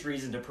serious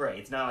reason to pray.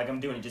 It's not like I'm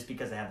doing it just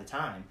because I have the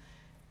time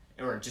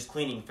or just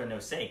cleaning for no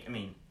sake. I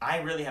mean, I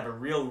really have a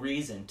real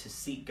reason to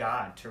seek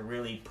God, to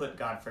really put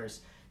God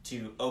first,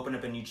 to open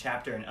up a new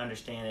chapter and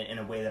understand it in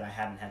a way that I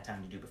haven't had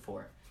time to do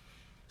before.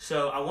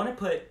 So I want to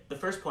put, the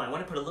first point, I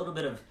want to put a little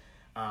bit of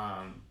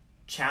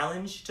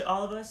challenge to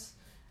all of us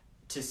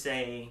to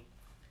say,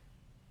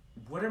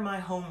 what are my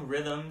home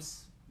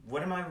rhythms?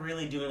 What am I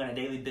really doing on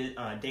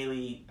a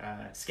daily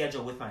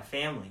schedule with my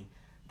family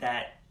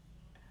that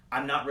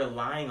I'm not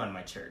relying on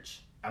my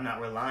church? I'm not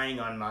relying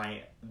on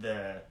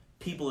the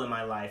people in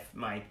my life,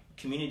 my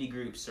community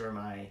groups, or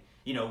my,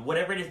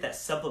 whatever it is that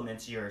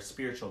supplements your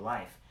spiritual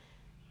life.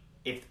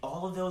 If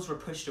all of those were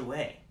pushed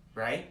away,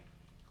 right?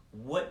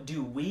 What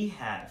do we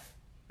have?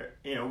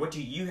 What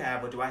do you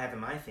have? What do I have in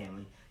my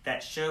family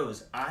that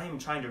shows I am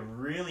trying to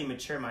really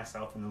mature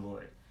myself in the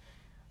Lord?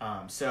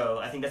 So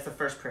I think that's the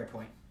first prayer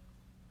point.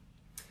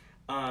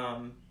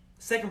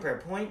 Second prayer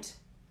point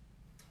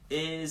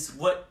is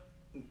what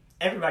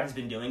everybody's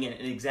been doing, and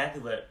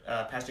exactly what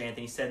Pastor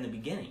Anthony said in the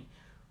beginning.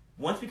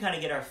 Once we kind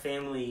of get our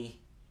family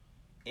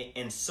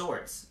in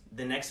sorts,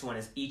 the next one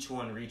is each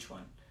one reach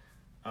one.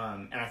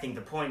 And I think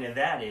the point of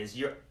that is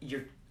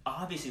you're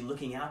obviously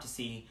looking out to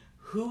see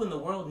who in the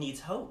world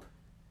needs hope.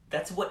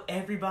 That's what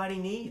everybody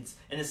needs.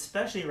 And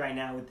especially right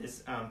now with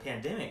this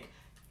pandemic,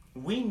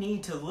 we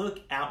need to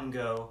look out and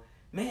go,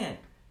 man,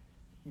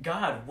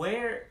 God,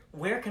 where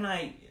can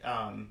I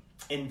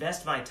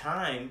invest my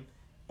time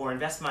or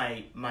invest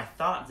my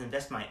thoughts,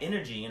 invest my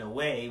energy in a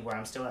way where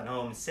I'm still at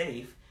home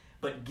safe,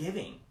 but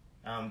giving.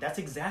 That's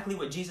exactly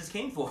what Jesus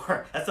came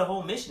for. That's the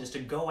whole mission, is to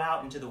go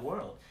out into the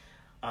world.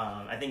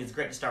 I think it's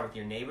great to start with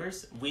your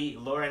neighbors.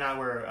 Laura and I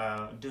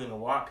were doing a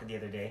walk the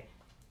other day,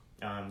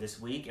 this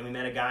week, and we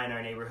met a guy in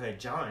our neighborhood,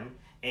 John,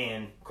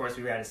 and of course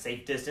we were at a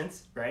safe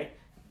distance, right?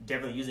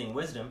 Definitely using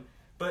wisdom,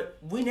 but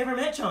we never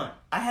met John.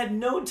 I had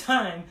no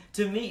time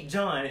to meet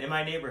John in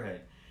my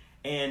neighborhood.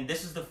 And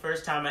this was the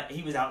first time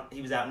he was out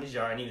in his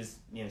yard, and he was,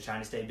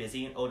 trying to stay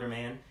busy, an older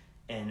man,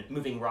 and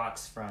moving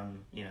rocks from,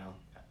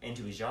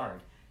 into his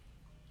yard.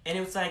 And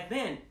it was like,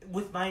 man,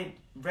 with my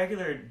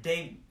regular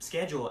day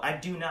schedule, I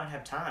do not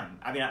have time.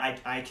 I mean,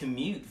 I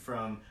commute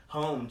from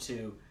home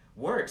to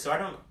work, so I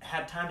don't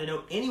have time to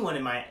know anyone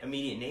in my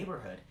immediate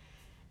neighborhood.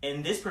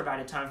 And this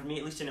provided time for me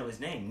at least to know his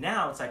name.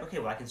 Now it's like, okay,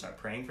 well, I can start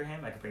praying for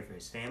him. I can pray for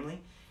his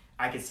family.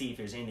 I can see if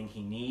there's anything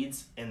he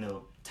needs in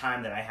the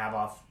time that I have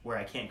off where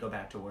I can't go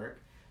back to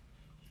work.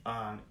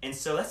 And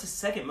so that's the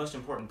second most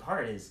important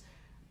part, is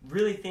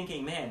really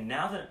thinking, man,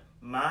 now that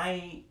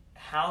my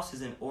house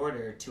is in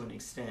order to an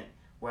extent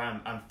where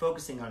I'm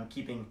focusing on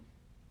keeping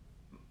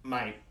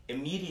my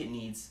immediate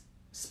needs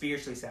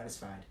spiritually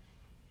satisfied,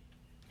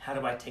 how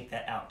do I take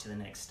that out to the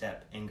next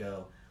step and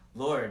go,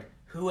 Lord,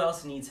 who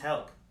else needs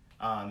help?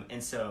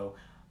 And so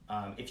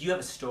if you have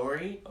a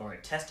story or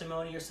a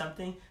testimony or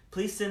something,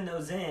 please send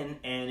those in,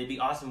 and it'd be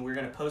awesome. We're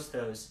going to post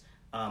those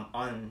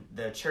on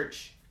the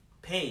church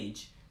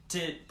page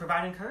to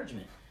provide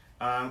encouragement,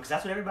 because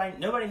that's what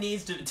nobody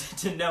needs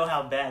to know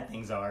how bad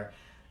things are,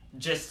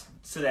 just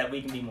so that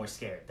we can be more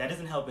scared. That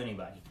doesn't help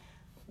anybody.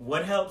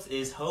 What helps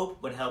is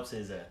hope. What helps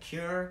is a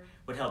cure.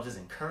 What helps is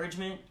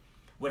encouragement.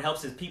 What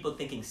helps is people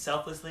thinking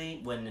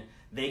selflessly when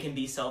they can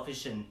be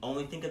selfish and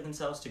only think of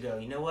themselves, to go,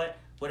 you know what?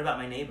 What about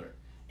my neighbor?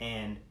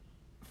 And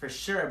for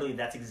sure, I believe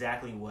that's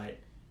exactly what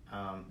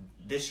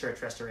this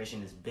church,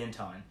 Restoration, is bent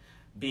on.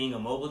 Being a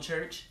mobile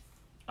church,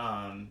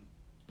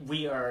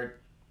 we are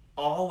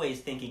always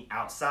thinking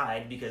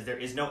outside, because there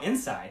is no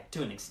inside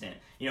to an extent.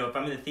 If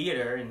I'm in the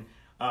theater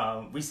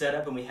and we set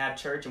up and we have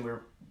church and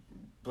we're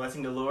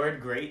blessing the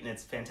Lord, great, and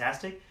it's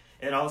fantastic.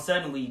 And all of a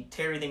sudden we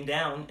tear everything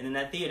down, and in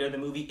that theater the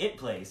movie It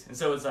plays. And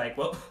so it's like,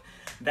 well,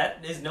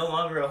 that is no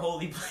longer a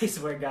holy place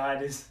where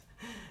God is,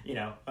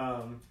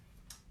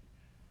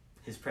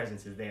 his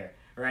presence is there,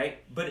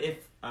 right? But if,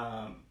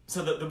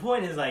 so the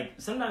point is, like,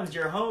 sometimes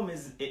your home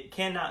it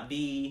cannot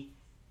be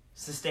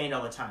sustained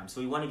all the time.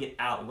 So we want to get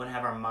out. We want to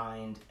have our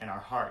mind and our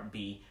heart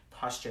be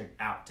postured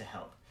out to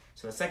help.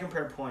 So the second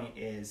prayer point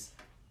is,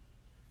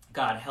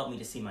 God, help me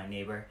to see my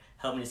neighbor.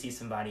 Help me to see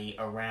somebody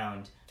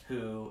around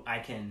who I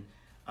can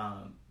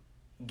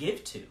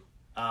give to.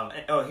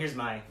 Here's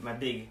my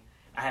big,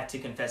 I have to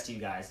confess to you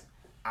guys.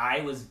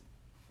 I was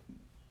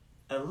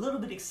a little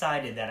bit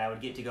excited that I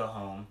would get to go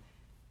home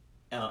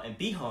and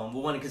be home.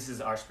 Well, one, because this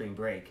is our spring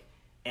break.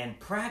 And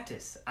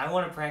practice. I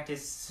want to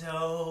practice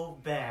so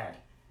bad.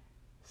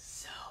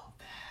 So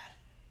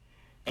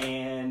bad.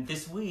 And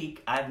this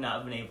week, I've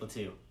not been able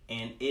to.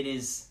 and it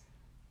is,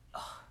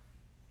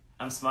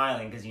 I'm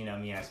smiling because you know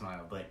me, I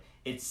smile, but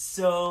it's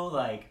so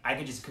like, I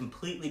could just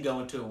completely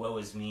go into a woe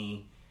is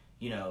me,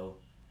 you know,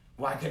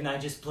 why couldn't I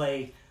just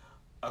play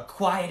a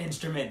quiet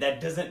instrument that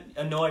doesn't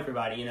annoy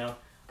everybody, you know?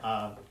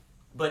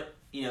 But,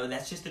 you know,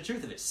 that's just the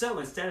truth of it. So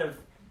instead of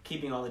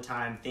keeping all the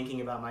time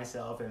thinking about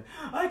myself and,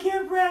 I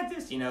can't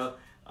practice, you know,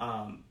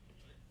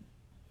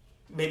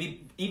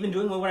 maybe even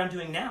doing what I'm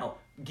doing now,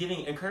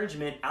 giving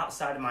encouragement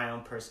outside of my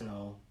own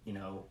personal, you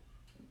know,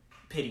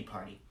 pity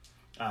party.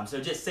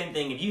 So just same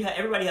thing. If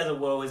everybody has a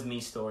woe is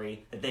me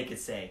story that they could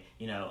say,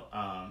 you know,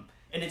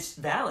 and it's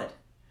valid,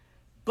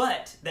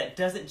 but that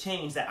doesn't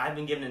change that I've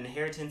been given an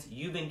inheritance,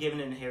 you've been given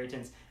an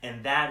inheritance,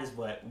 and that is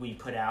what we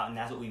put out, and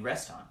that's what we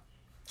rest on.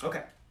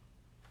 Okay.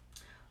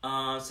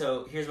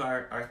 So here's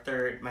my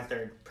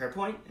third prayer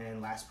point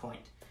and last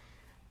point.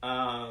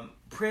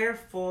 Pray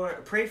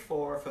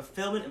for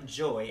fulfillment of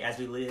joy as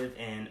we live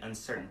in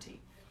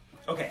uncertainty.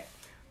 Okay.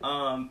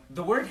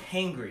 The word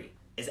hangry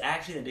is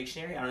actually in the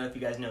dictionary. I don't know if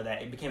you guys know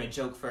that. It became a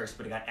joke first,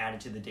 but it got added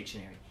to the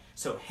dictionary.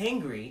 So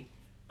hangry,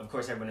 of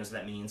course everyone knows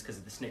what that means because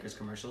of the Snickers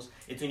commercials.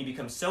 It's when you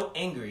become so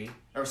angry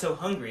or so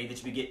hungry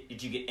that you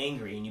get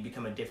angry and you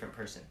become a different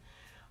person.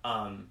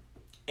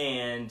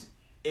 And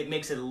it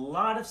makes a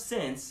lot of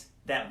sense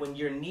that when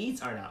your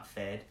needs are not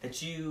fed,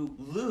 that you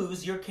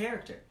lose your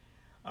character.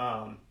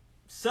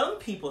 Some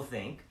people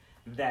think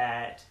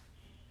that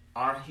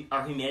our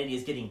humanity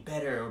is getting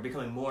better or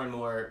becoming more and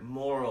more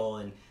moral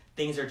and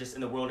things are just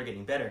in the world are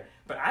getting better.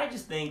 But I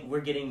just think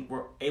we're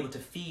able to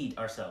feed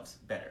ourselves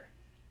better.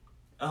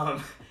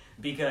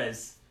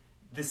 Because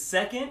the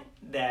second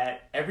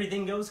that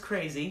everything goes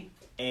crazy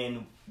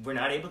and we're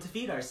not able to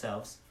feed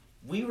ourselves,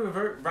 we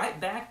revert right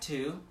back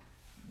to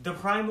the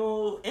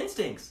primal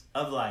instincts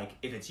of like,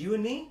 if it's you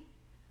and me,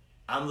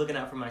 I'm looking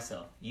out for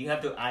myself. You're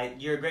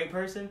a great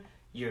person,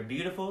 you're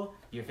beautiful,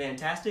 you're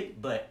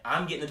fantastic, but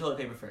I'm getting the toilet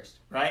paper first,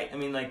 right? I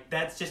mean, like,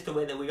 that's just the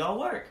way that we all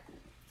work.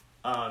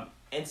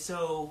 And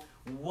so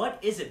what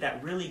is it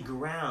that really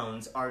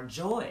grounds our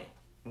joy?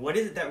 What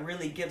is it that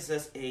really gives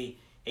us a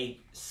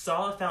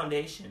solid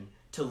foundation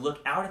to look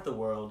out at the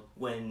world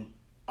when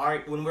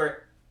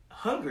we're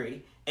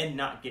hungry and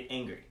not get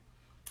angry?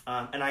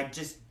 And I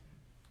just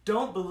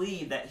don't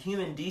believe that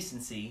human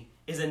decency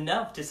is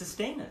enough to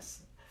sustain us.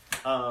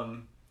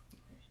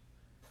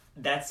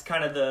 That's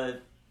kind of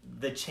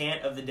the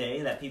chant of the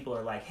day that people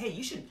are like, hey,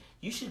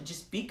 you should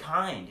just be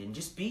kind and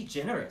just be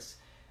generous.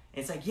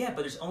 And it's like, yeah,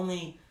 but there's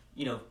only,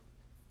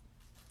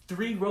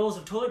 3 rolls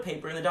of toilet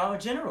paper in the Dollar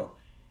General.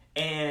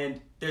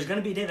 And there's going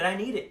to be a day that I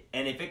need it.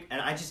 And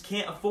I just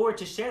can't afford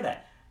to share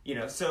that,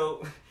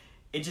 so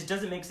it just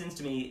doesn't make sense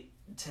to me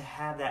to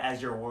have that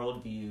as your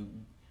worldview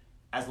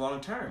as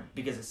long term,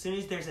 because as soon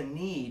as there's a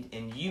need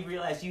and you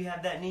realize you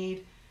have that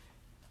need,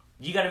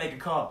 you got to make a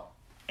call.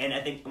 And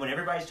I think when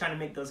everybody's trying to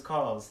make those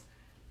calls,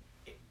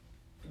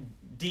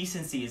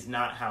 decency is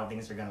not how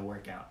things are going to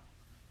work out.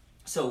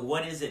 So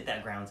what is it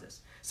that grounds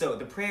us? So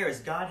the prayer is,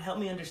 God, help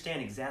me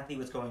understand exactly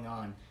what's going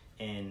on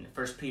in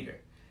 1 Peter.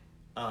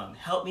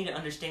 Help me to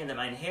understand that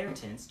my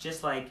inheritance,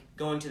 just like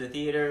going to the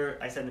theater,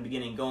 I said in the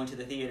beginning, going to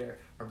the theater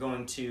or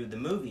going to the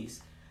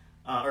movies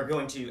or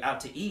going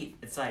out to eat,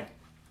 it's like,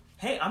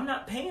 hey, I'm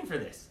not paying for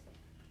this.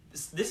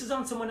 This is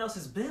on someone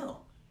else's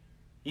bill.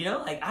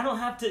 I don't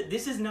have to,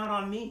 this is not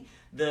on me.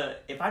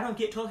 If I don't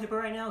get toilet paper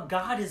right now,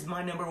 God is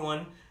my number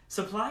one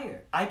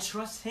supplier. I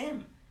trust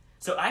him.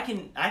 So I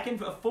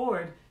can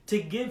afford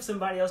to give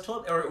somebody else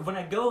toilet paper. Or when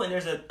I go and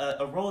there's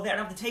a roll there, I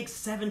don't have to take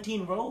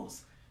 17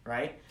 rolls,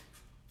 right?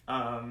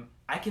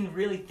 I can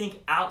really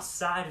think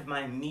outside of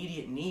my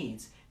immediate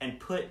needs and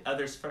put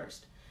others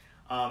first.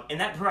 And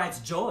that provides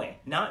joy,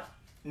 not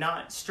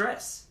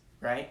stress,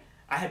 right?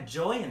 I have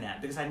joy in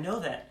that because I know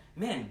that,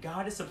 man,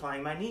 God is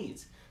supplying my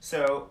needs.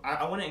 So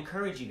I want to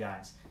encourage you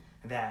guys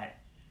that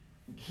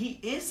he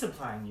is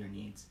supplying your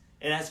needs.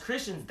 And as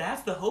Christians,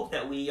 that's the hope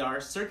that we are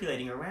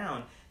circulating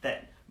around,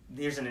 that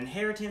there's an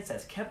inheritance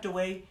that's kept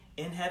away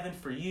in heaven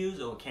for you.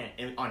 So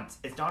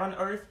it's not on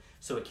earth,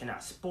 so it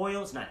cannot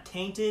spoil. It's not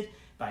tainted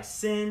by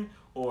sin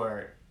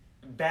or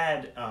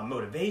bad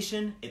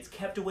motivation. It's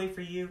kept away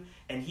for you,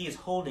 and he is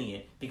holding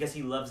it because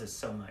he loves us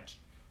so much.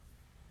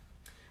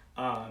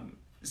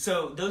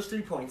 So those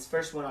 3 points.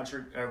 First one,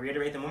 I'll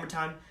reiterate them one more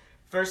time.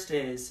 First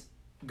is,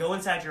 go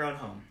inside your own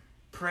home.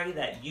 Pray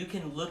that you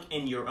can look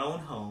in your own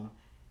home,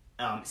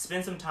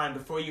 spend some time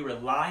before you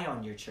rely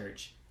on your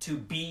church to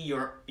be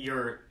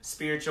your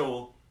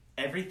spiritual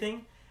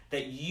everything,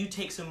 that you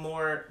take some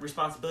more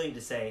responsibility to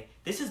say,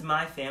 this is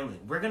my family.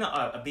 We're going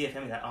to be a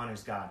family that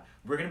honors God.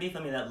 We're going to be a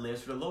family that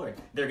lives for the Lord.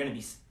 There are going to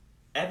be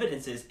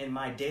evidences in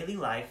my daily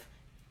life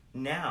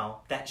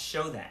now that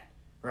show that,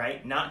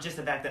 right? Not just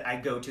the fact that I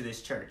go to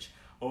this church,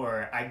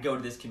 or I go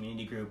to this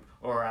community group,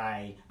 or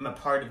I'm a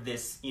part of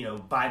this,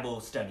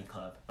 Bible study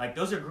club. Like,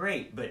 those are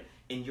great, but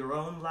in your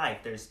own life,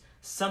 there's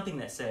something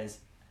that says,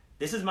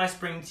 this is my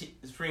spring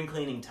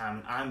cleaning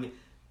time, and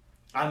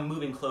I'm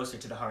moving closer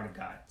to the heart of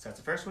God. So that's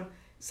the first one.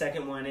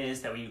 Second one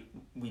is that we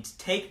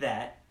take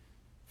that,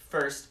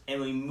 first and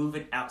we move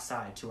it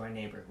outside to our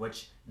neighbor,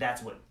 which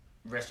that's what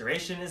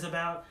restoration is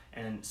about.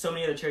 And so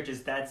many other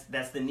churches, that's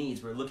the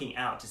needs. We're looking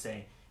out to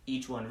say,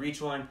 each one,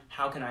 reach one.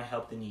 How can I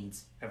help the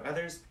needs of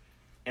others?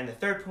 And the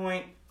third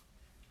point,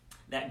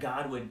 that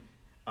God would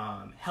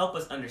help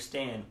us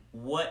understand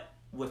what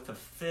would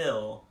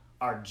fulfill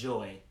our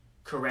joy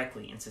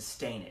correctly and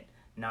sustain it,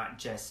 not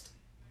just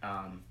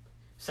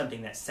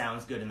something that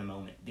sounds good in the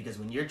moment. Because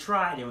when you're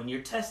tried and when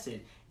you're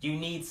tested, you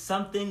need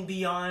something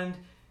beyond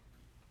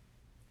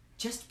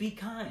just be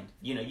kind.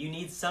 You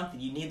need something.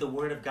 You need the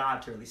Word of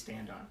God to really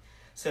stand on.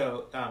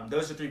 So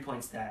those are 3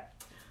 points that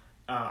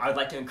I would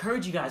like to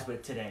encourage you guys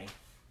with today.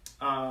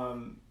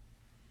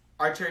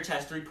 Our church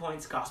has 3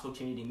 points: gospel,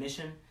 community,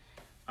 mission.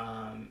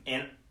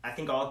 And I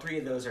think all 3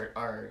 of those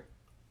are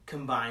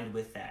combined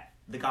with that.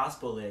 The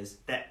gospel is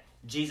that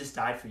Jesus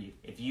died for you.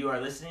 If you are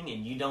listening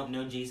and you don't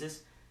know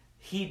Jesus,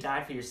 he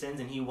died for your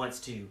sins, and he wants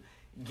to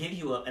give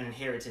you an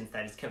inheritance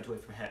that is kept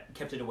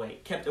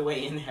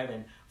away in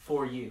heaven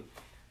for you.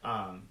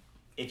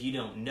 If you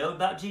don't know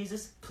about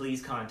Jesus,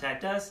 please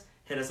contact us.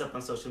 Hit us up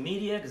on social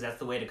media, because that's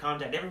the way to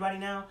contact everybody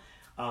now.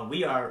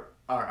 We are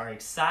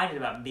excited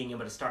about being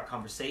able to start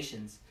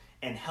conversations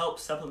and help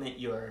supplement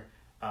your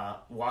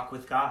walk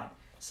with God.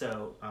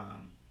 So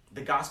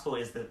the gospel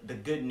is the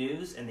good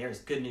news, and there's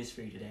good news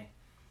for you today.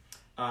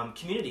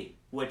 Community,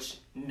 which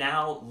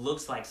now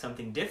looks like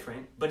something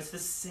different, but it's the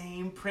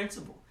same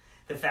principle.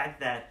 The fact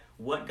that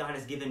what God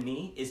has given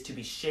me is to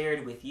be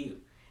shared with you.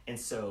 And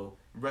so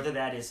whether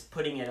that is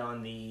putting it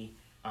on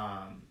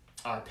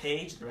our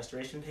page, the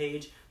restoration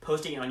page,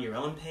 posting it on your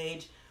own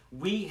page,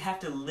 we have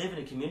to live in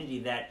a community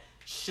that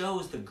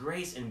shows the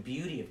grace and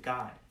beauty of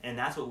God. And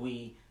that's what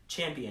we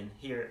champion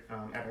here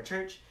at our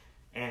church.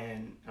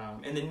 And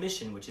then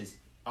mission, which is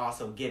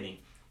also giving.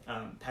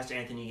 Pastor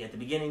Anthony at the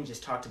beginning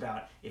just talked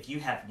about if you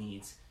have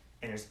needs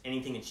and there's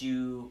anything that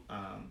you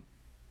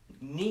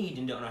need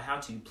and don't know how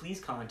to, please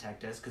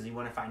contact us, because we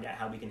want to find out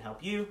how we can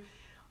help you.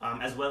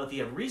 As well, if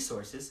you have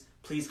resources,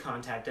 please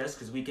contact us,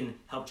 because we can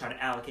help try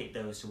to allocate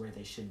those to where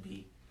they should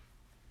be.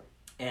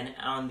 And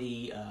on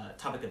the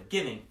topic of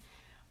giving,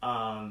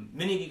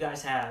 many of you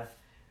guys have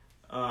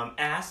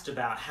asked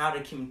about how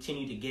to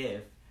continue to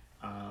give,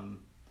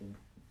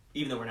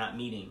 even though we're not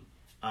meeting.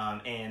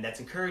 And that's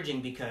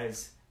encouraging,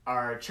 because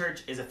our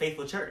church is a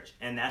faithful church,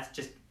 and that's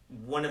just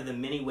one of the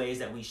many ways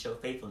that we show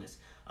faithfulness.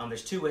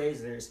 There's 2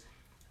 ways. There's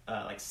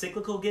like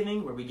cyclical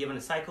giving, where we give in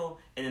a cycle,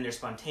 and then there's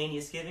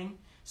spontaneous giving.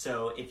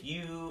 So if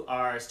you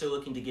are still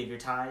looking to give your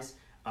tithes,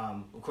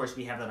 of course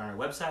we have that on our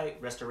website,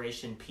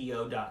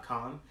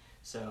 restorationpo.com.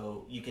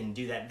 So you can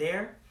do that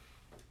there.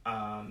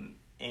 And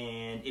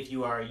if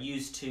you are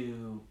used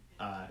to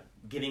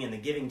giving in the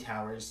giving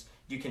towers,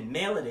 you can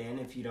mail it in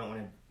if you don't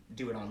want to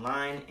do it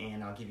online,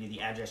 and I'll give you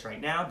the address right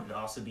now, but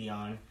it'll also be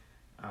on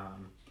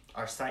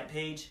our site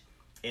page.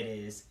 It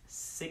is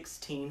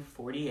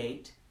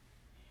 1648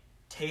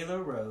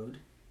 Taylor Road,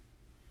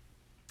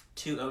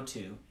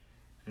 202,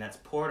 and that's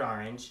Port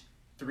Orange,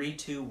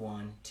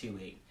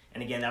 32128.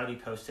 And again, that'll be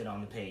posted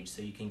on the page,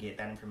 so you can get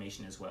that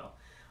information as well.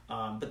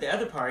 But the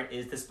other part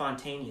is the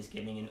spontaneous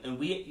giving, and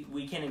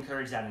we can't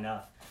encourage that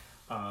enough.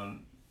 I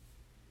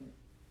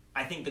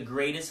think the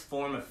greatest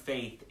form of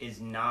faith is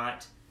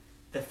not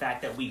the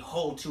fact that we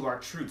hold to our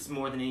truths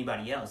more than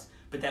anybody else,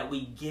 but that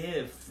we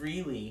give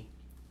freely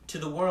to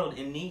the world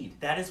in need.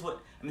 That is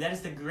that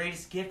is the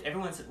greatest gift.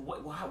 Everyone says,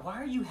 why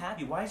are you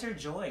happy? Why is there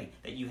joy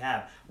that you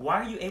have? Why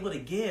are you able to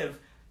give,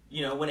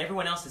 when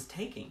everyone else is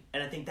taking?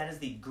 And I think that is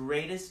the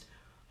greatest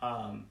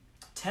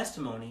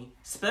testimony,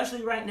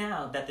 especially right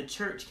now, that the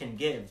church can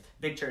give.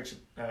 Big church,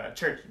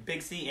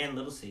 big C and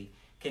little c,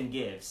 can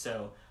give.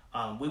 So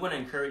we want to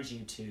encourage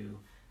you to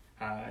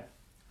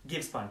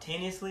give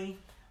spontaneously.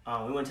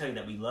 We want to tell you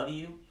that we love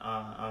you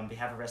on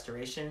behalf of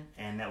Restoration,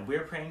 and that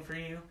we're praying for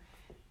you.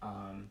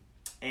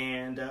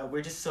 And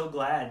we're just so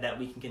glad that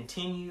we can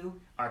continue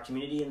our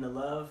community in the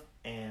love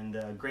and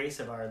the grace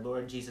of our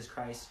Lord Jesus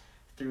Christ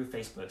through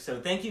Facebook. So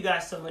thank you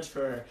guys so much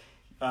for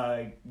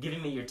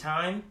giving me your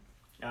time.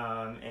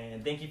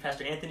 And thank you,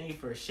 Pastor Anthony,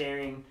 for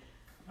sharing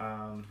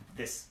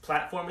this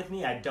platform with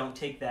me. I don't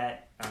take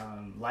that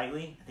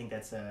lightly. I think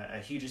that's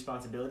a huge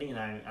responsibility, and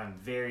I'm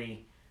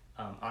very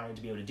honored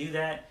to be able to do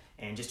that.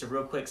 And just a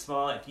real quick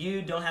small, if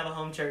you don't have a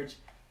home church,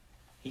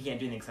 he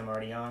can't do anything because I'm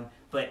already on,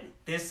 but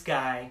this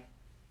guy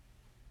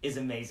is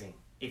amazing.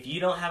 If you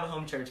don't have a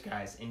home church,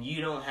 guys, and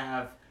you don't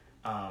have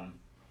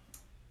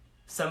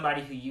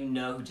somebody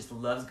who just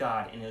loves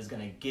God and is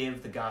going to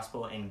give the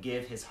gospel and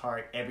give his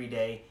heart every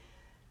day,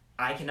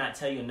 I cannot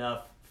tell you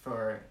enough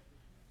for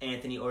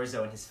Anthony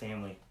Orzo and his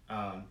family.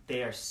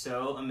 They are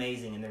so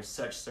amazing, and they're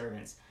such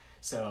servants.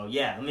 So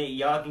yeah,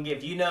 y'all can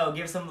give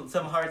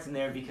some hearts in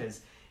there, because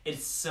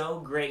it's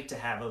so great to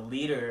have a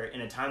leader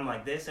in a time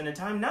like this, and a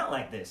time not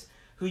like this,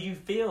 who you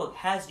feel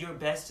has your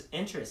best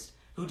interest,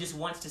 who just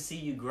wants to see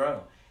you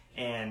grow.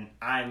 And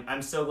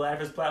I'm so glad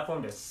for this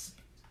platform to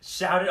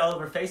shout it all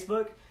over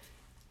Facebook.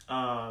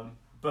 Okay,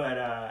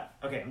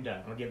 I'm done.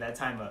 I'm gonna give that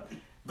time up.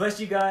 Bless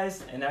you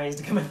guys, and now he has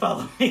to come and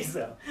follow me.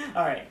 So,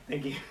 all right,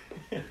 thank you.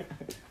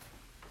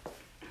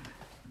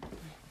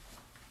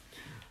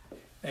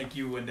 Thank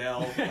you,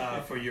 Wendell,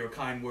 for your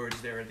kind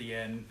words there at the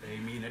end. They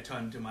mean a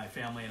ton to my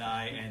family and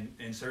I,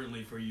 and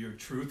certainly for your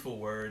truthful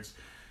words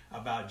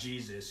about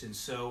Jesus. And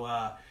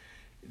so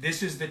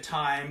this is the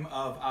time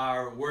of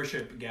our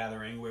worship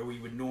gathering where we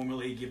would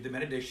normally give the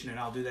benediction, and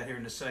I'll do that here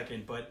in a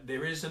second. But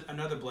there is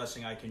another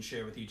blessing I can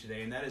share with you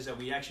today, and that is that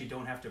we actually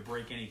don't have to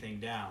break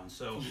anything down.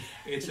 So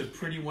it's a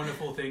pretty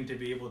wonderful thing to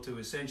be able to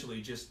essentially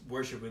just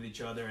worship with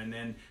each other and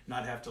then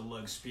not have to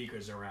lug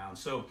speakers around.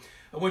 So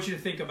I want you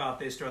to think about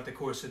this throughout the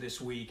course of this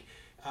week.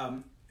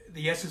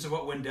 The essence of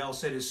what Wendell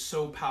said is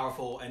so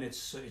powerful, and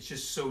it's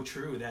just so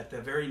true, that the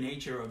very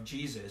nature of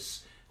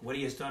Jesus, what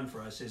he has done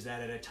for us, is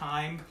that at a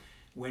time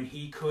when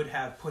he could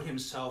have put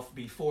himself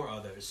before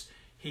others,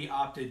 he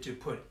opted to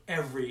put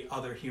every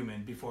other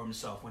human before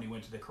himself when he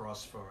went to the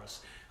cross for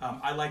us.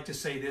 I like to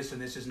say this,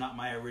 and this is not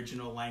my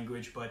original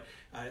language, but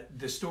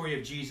the story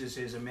of Jesus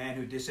is a man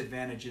who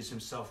disadvantages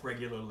himself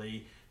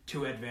regularly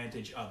to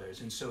advantage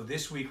others. And so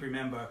this week,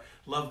 remember,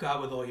 love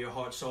God with all your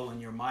heart, soul, and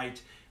your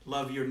might.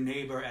 Love your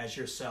neighbor as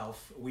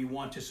yourself. We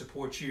want to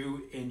support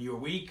you in your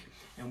week,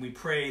 and we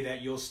pray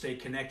that you'll stay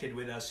connected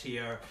with us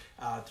here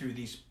through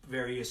these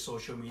various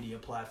social media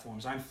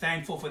platforms. I'm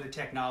thankful for the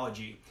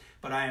technology,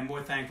 but I am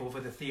more thankful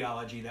for the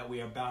theology that we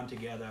are bound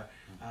together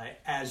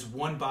as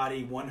one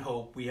body, one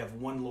hope. We have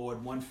one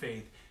Lord, one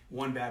faith,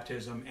 one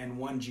baptism, and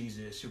one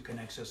Jesus who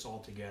connects us all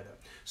together.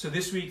 So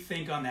this week,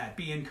 think on that.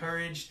 Be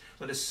encouraged.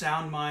 Let a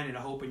sound mind and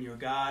a hope in your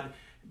God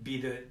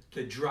be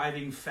the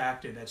driving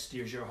factor that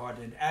steers your heart.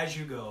 And as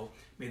you go,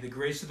 may the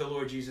grace of the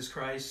Lord Jesus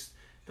Christ,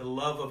 the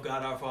love of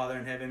God our Father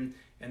in heaven,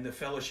 and the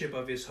fellowship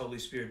of his Holy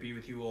Spirit be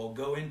with you all.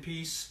 Go in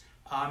peace.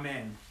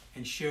 Amen.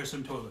 And share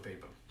some toilet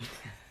paper.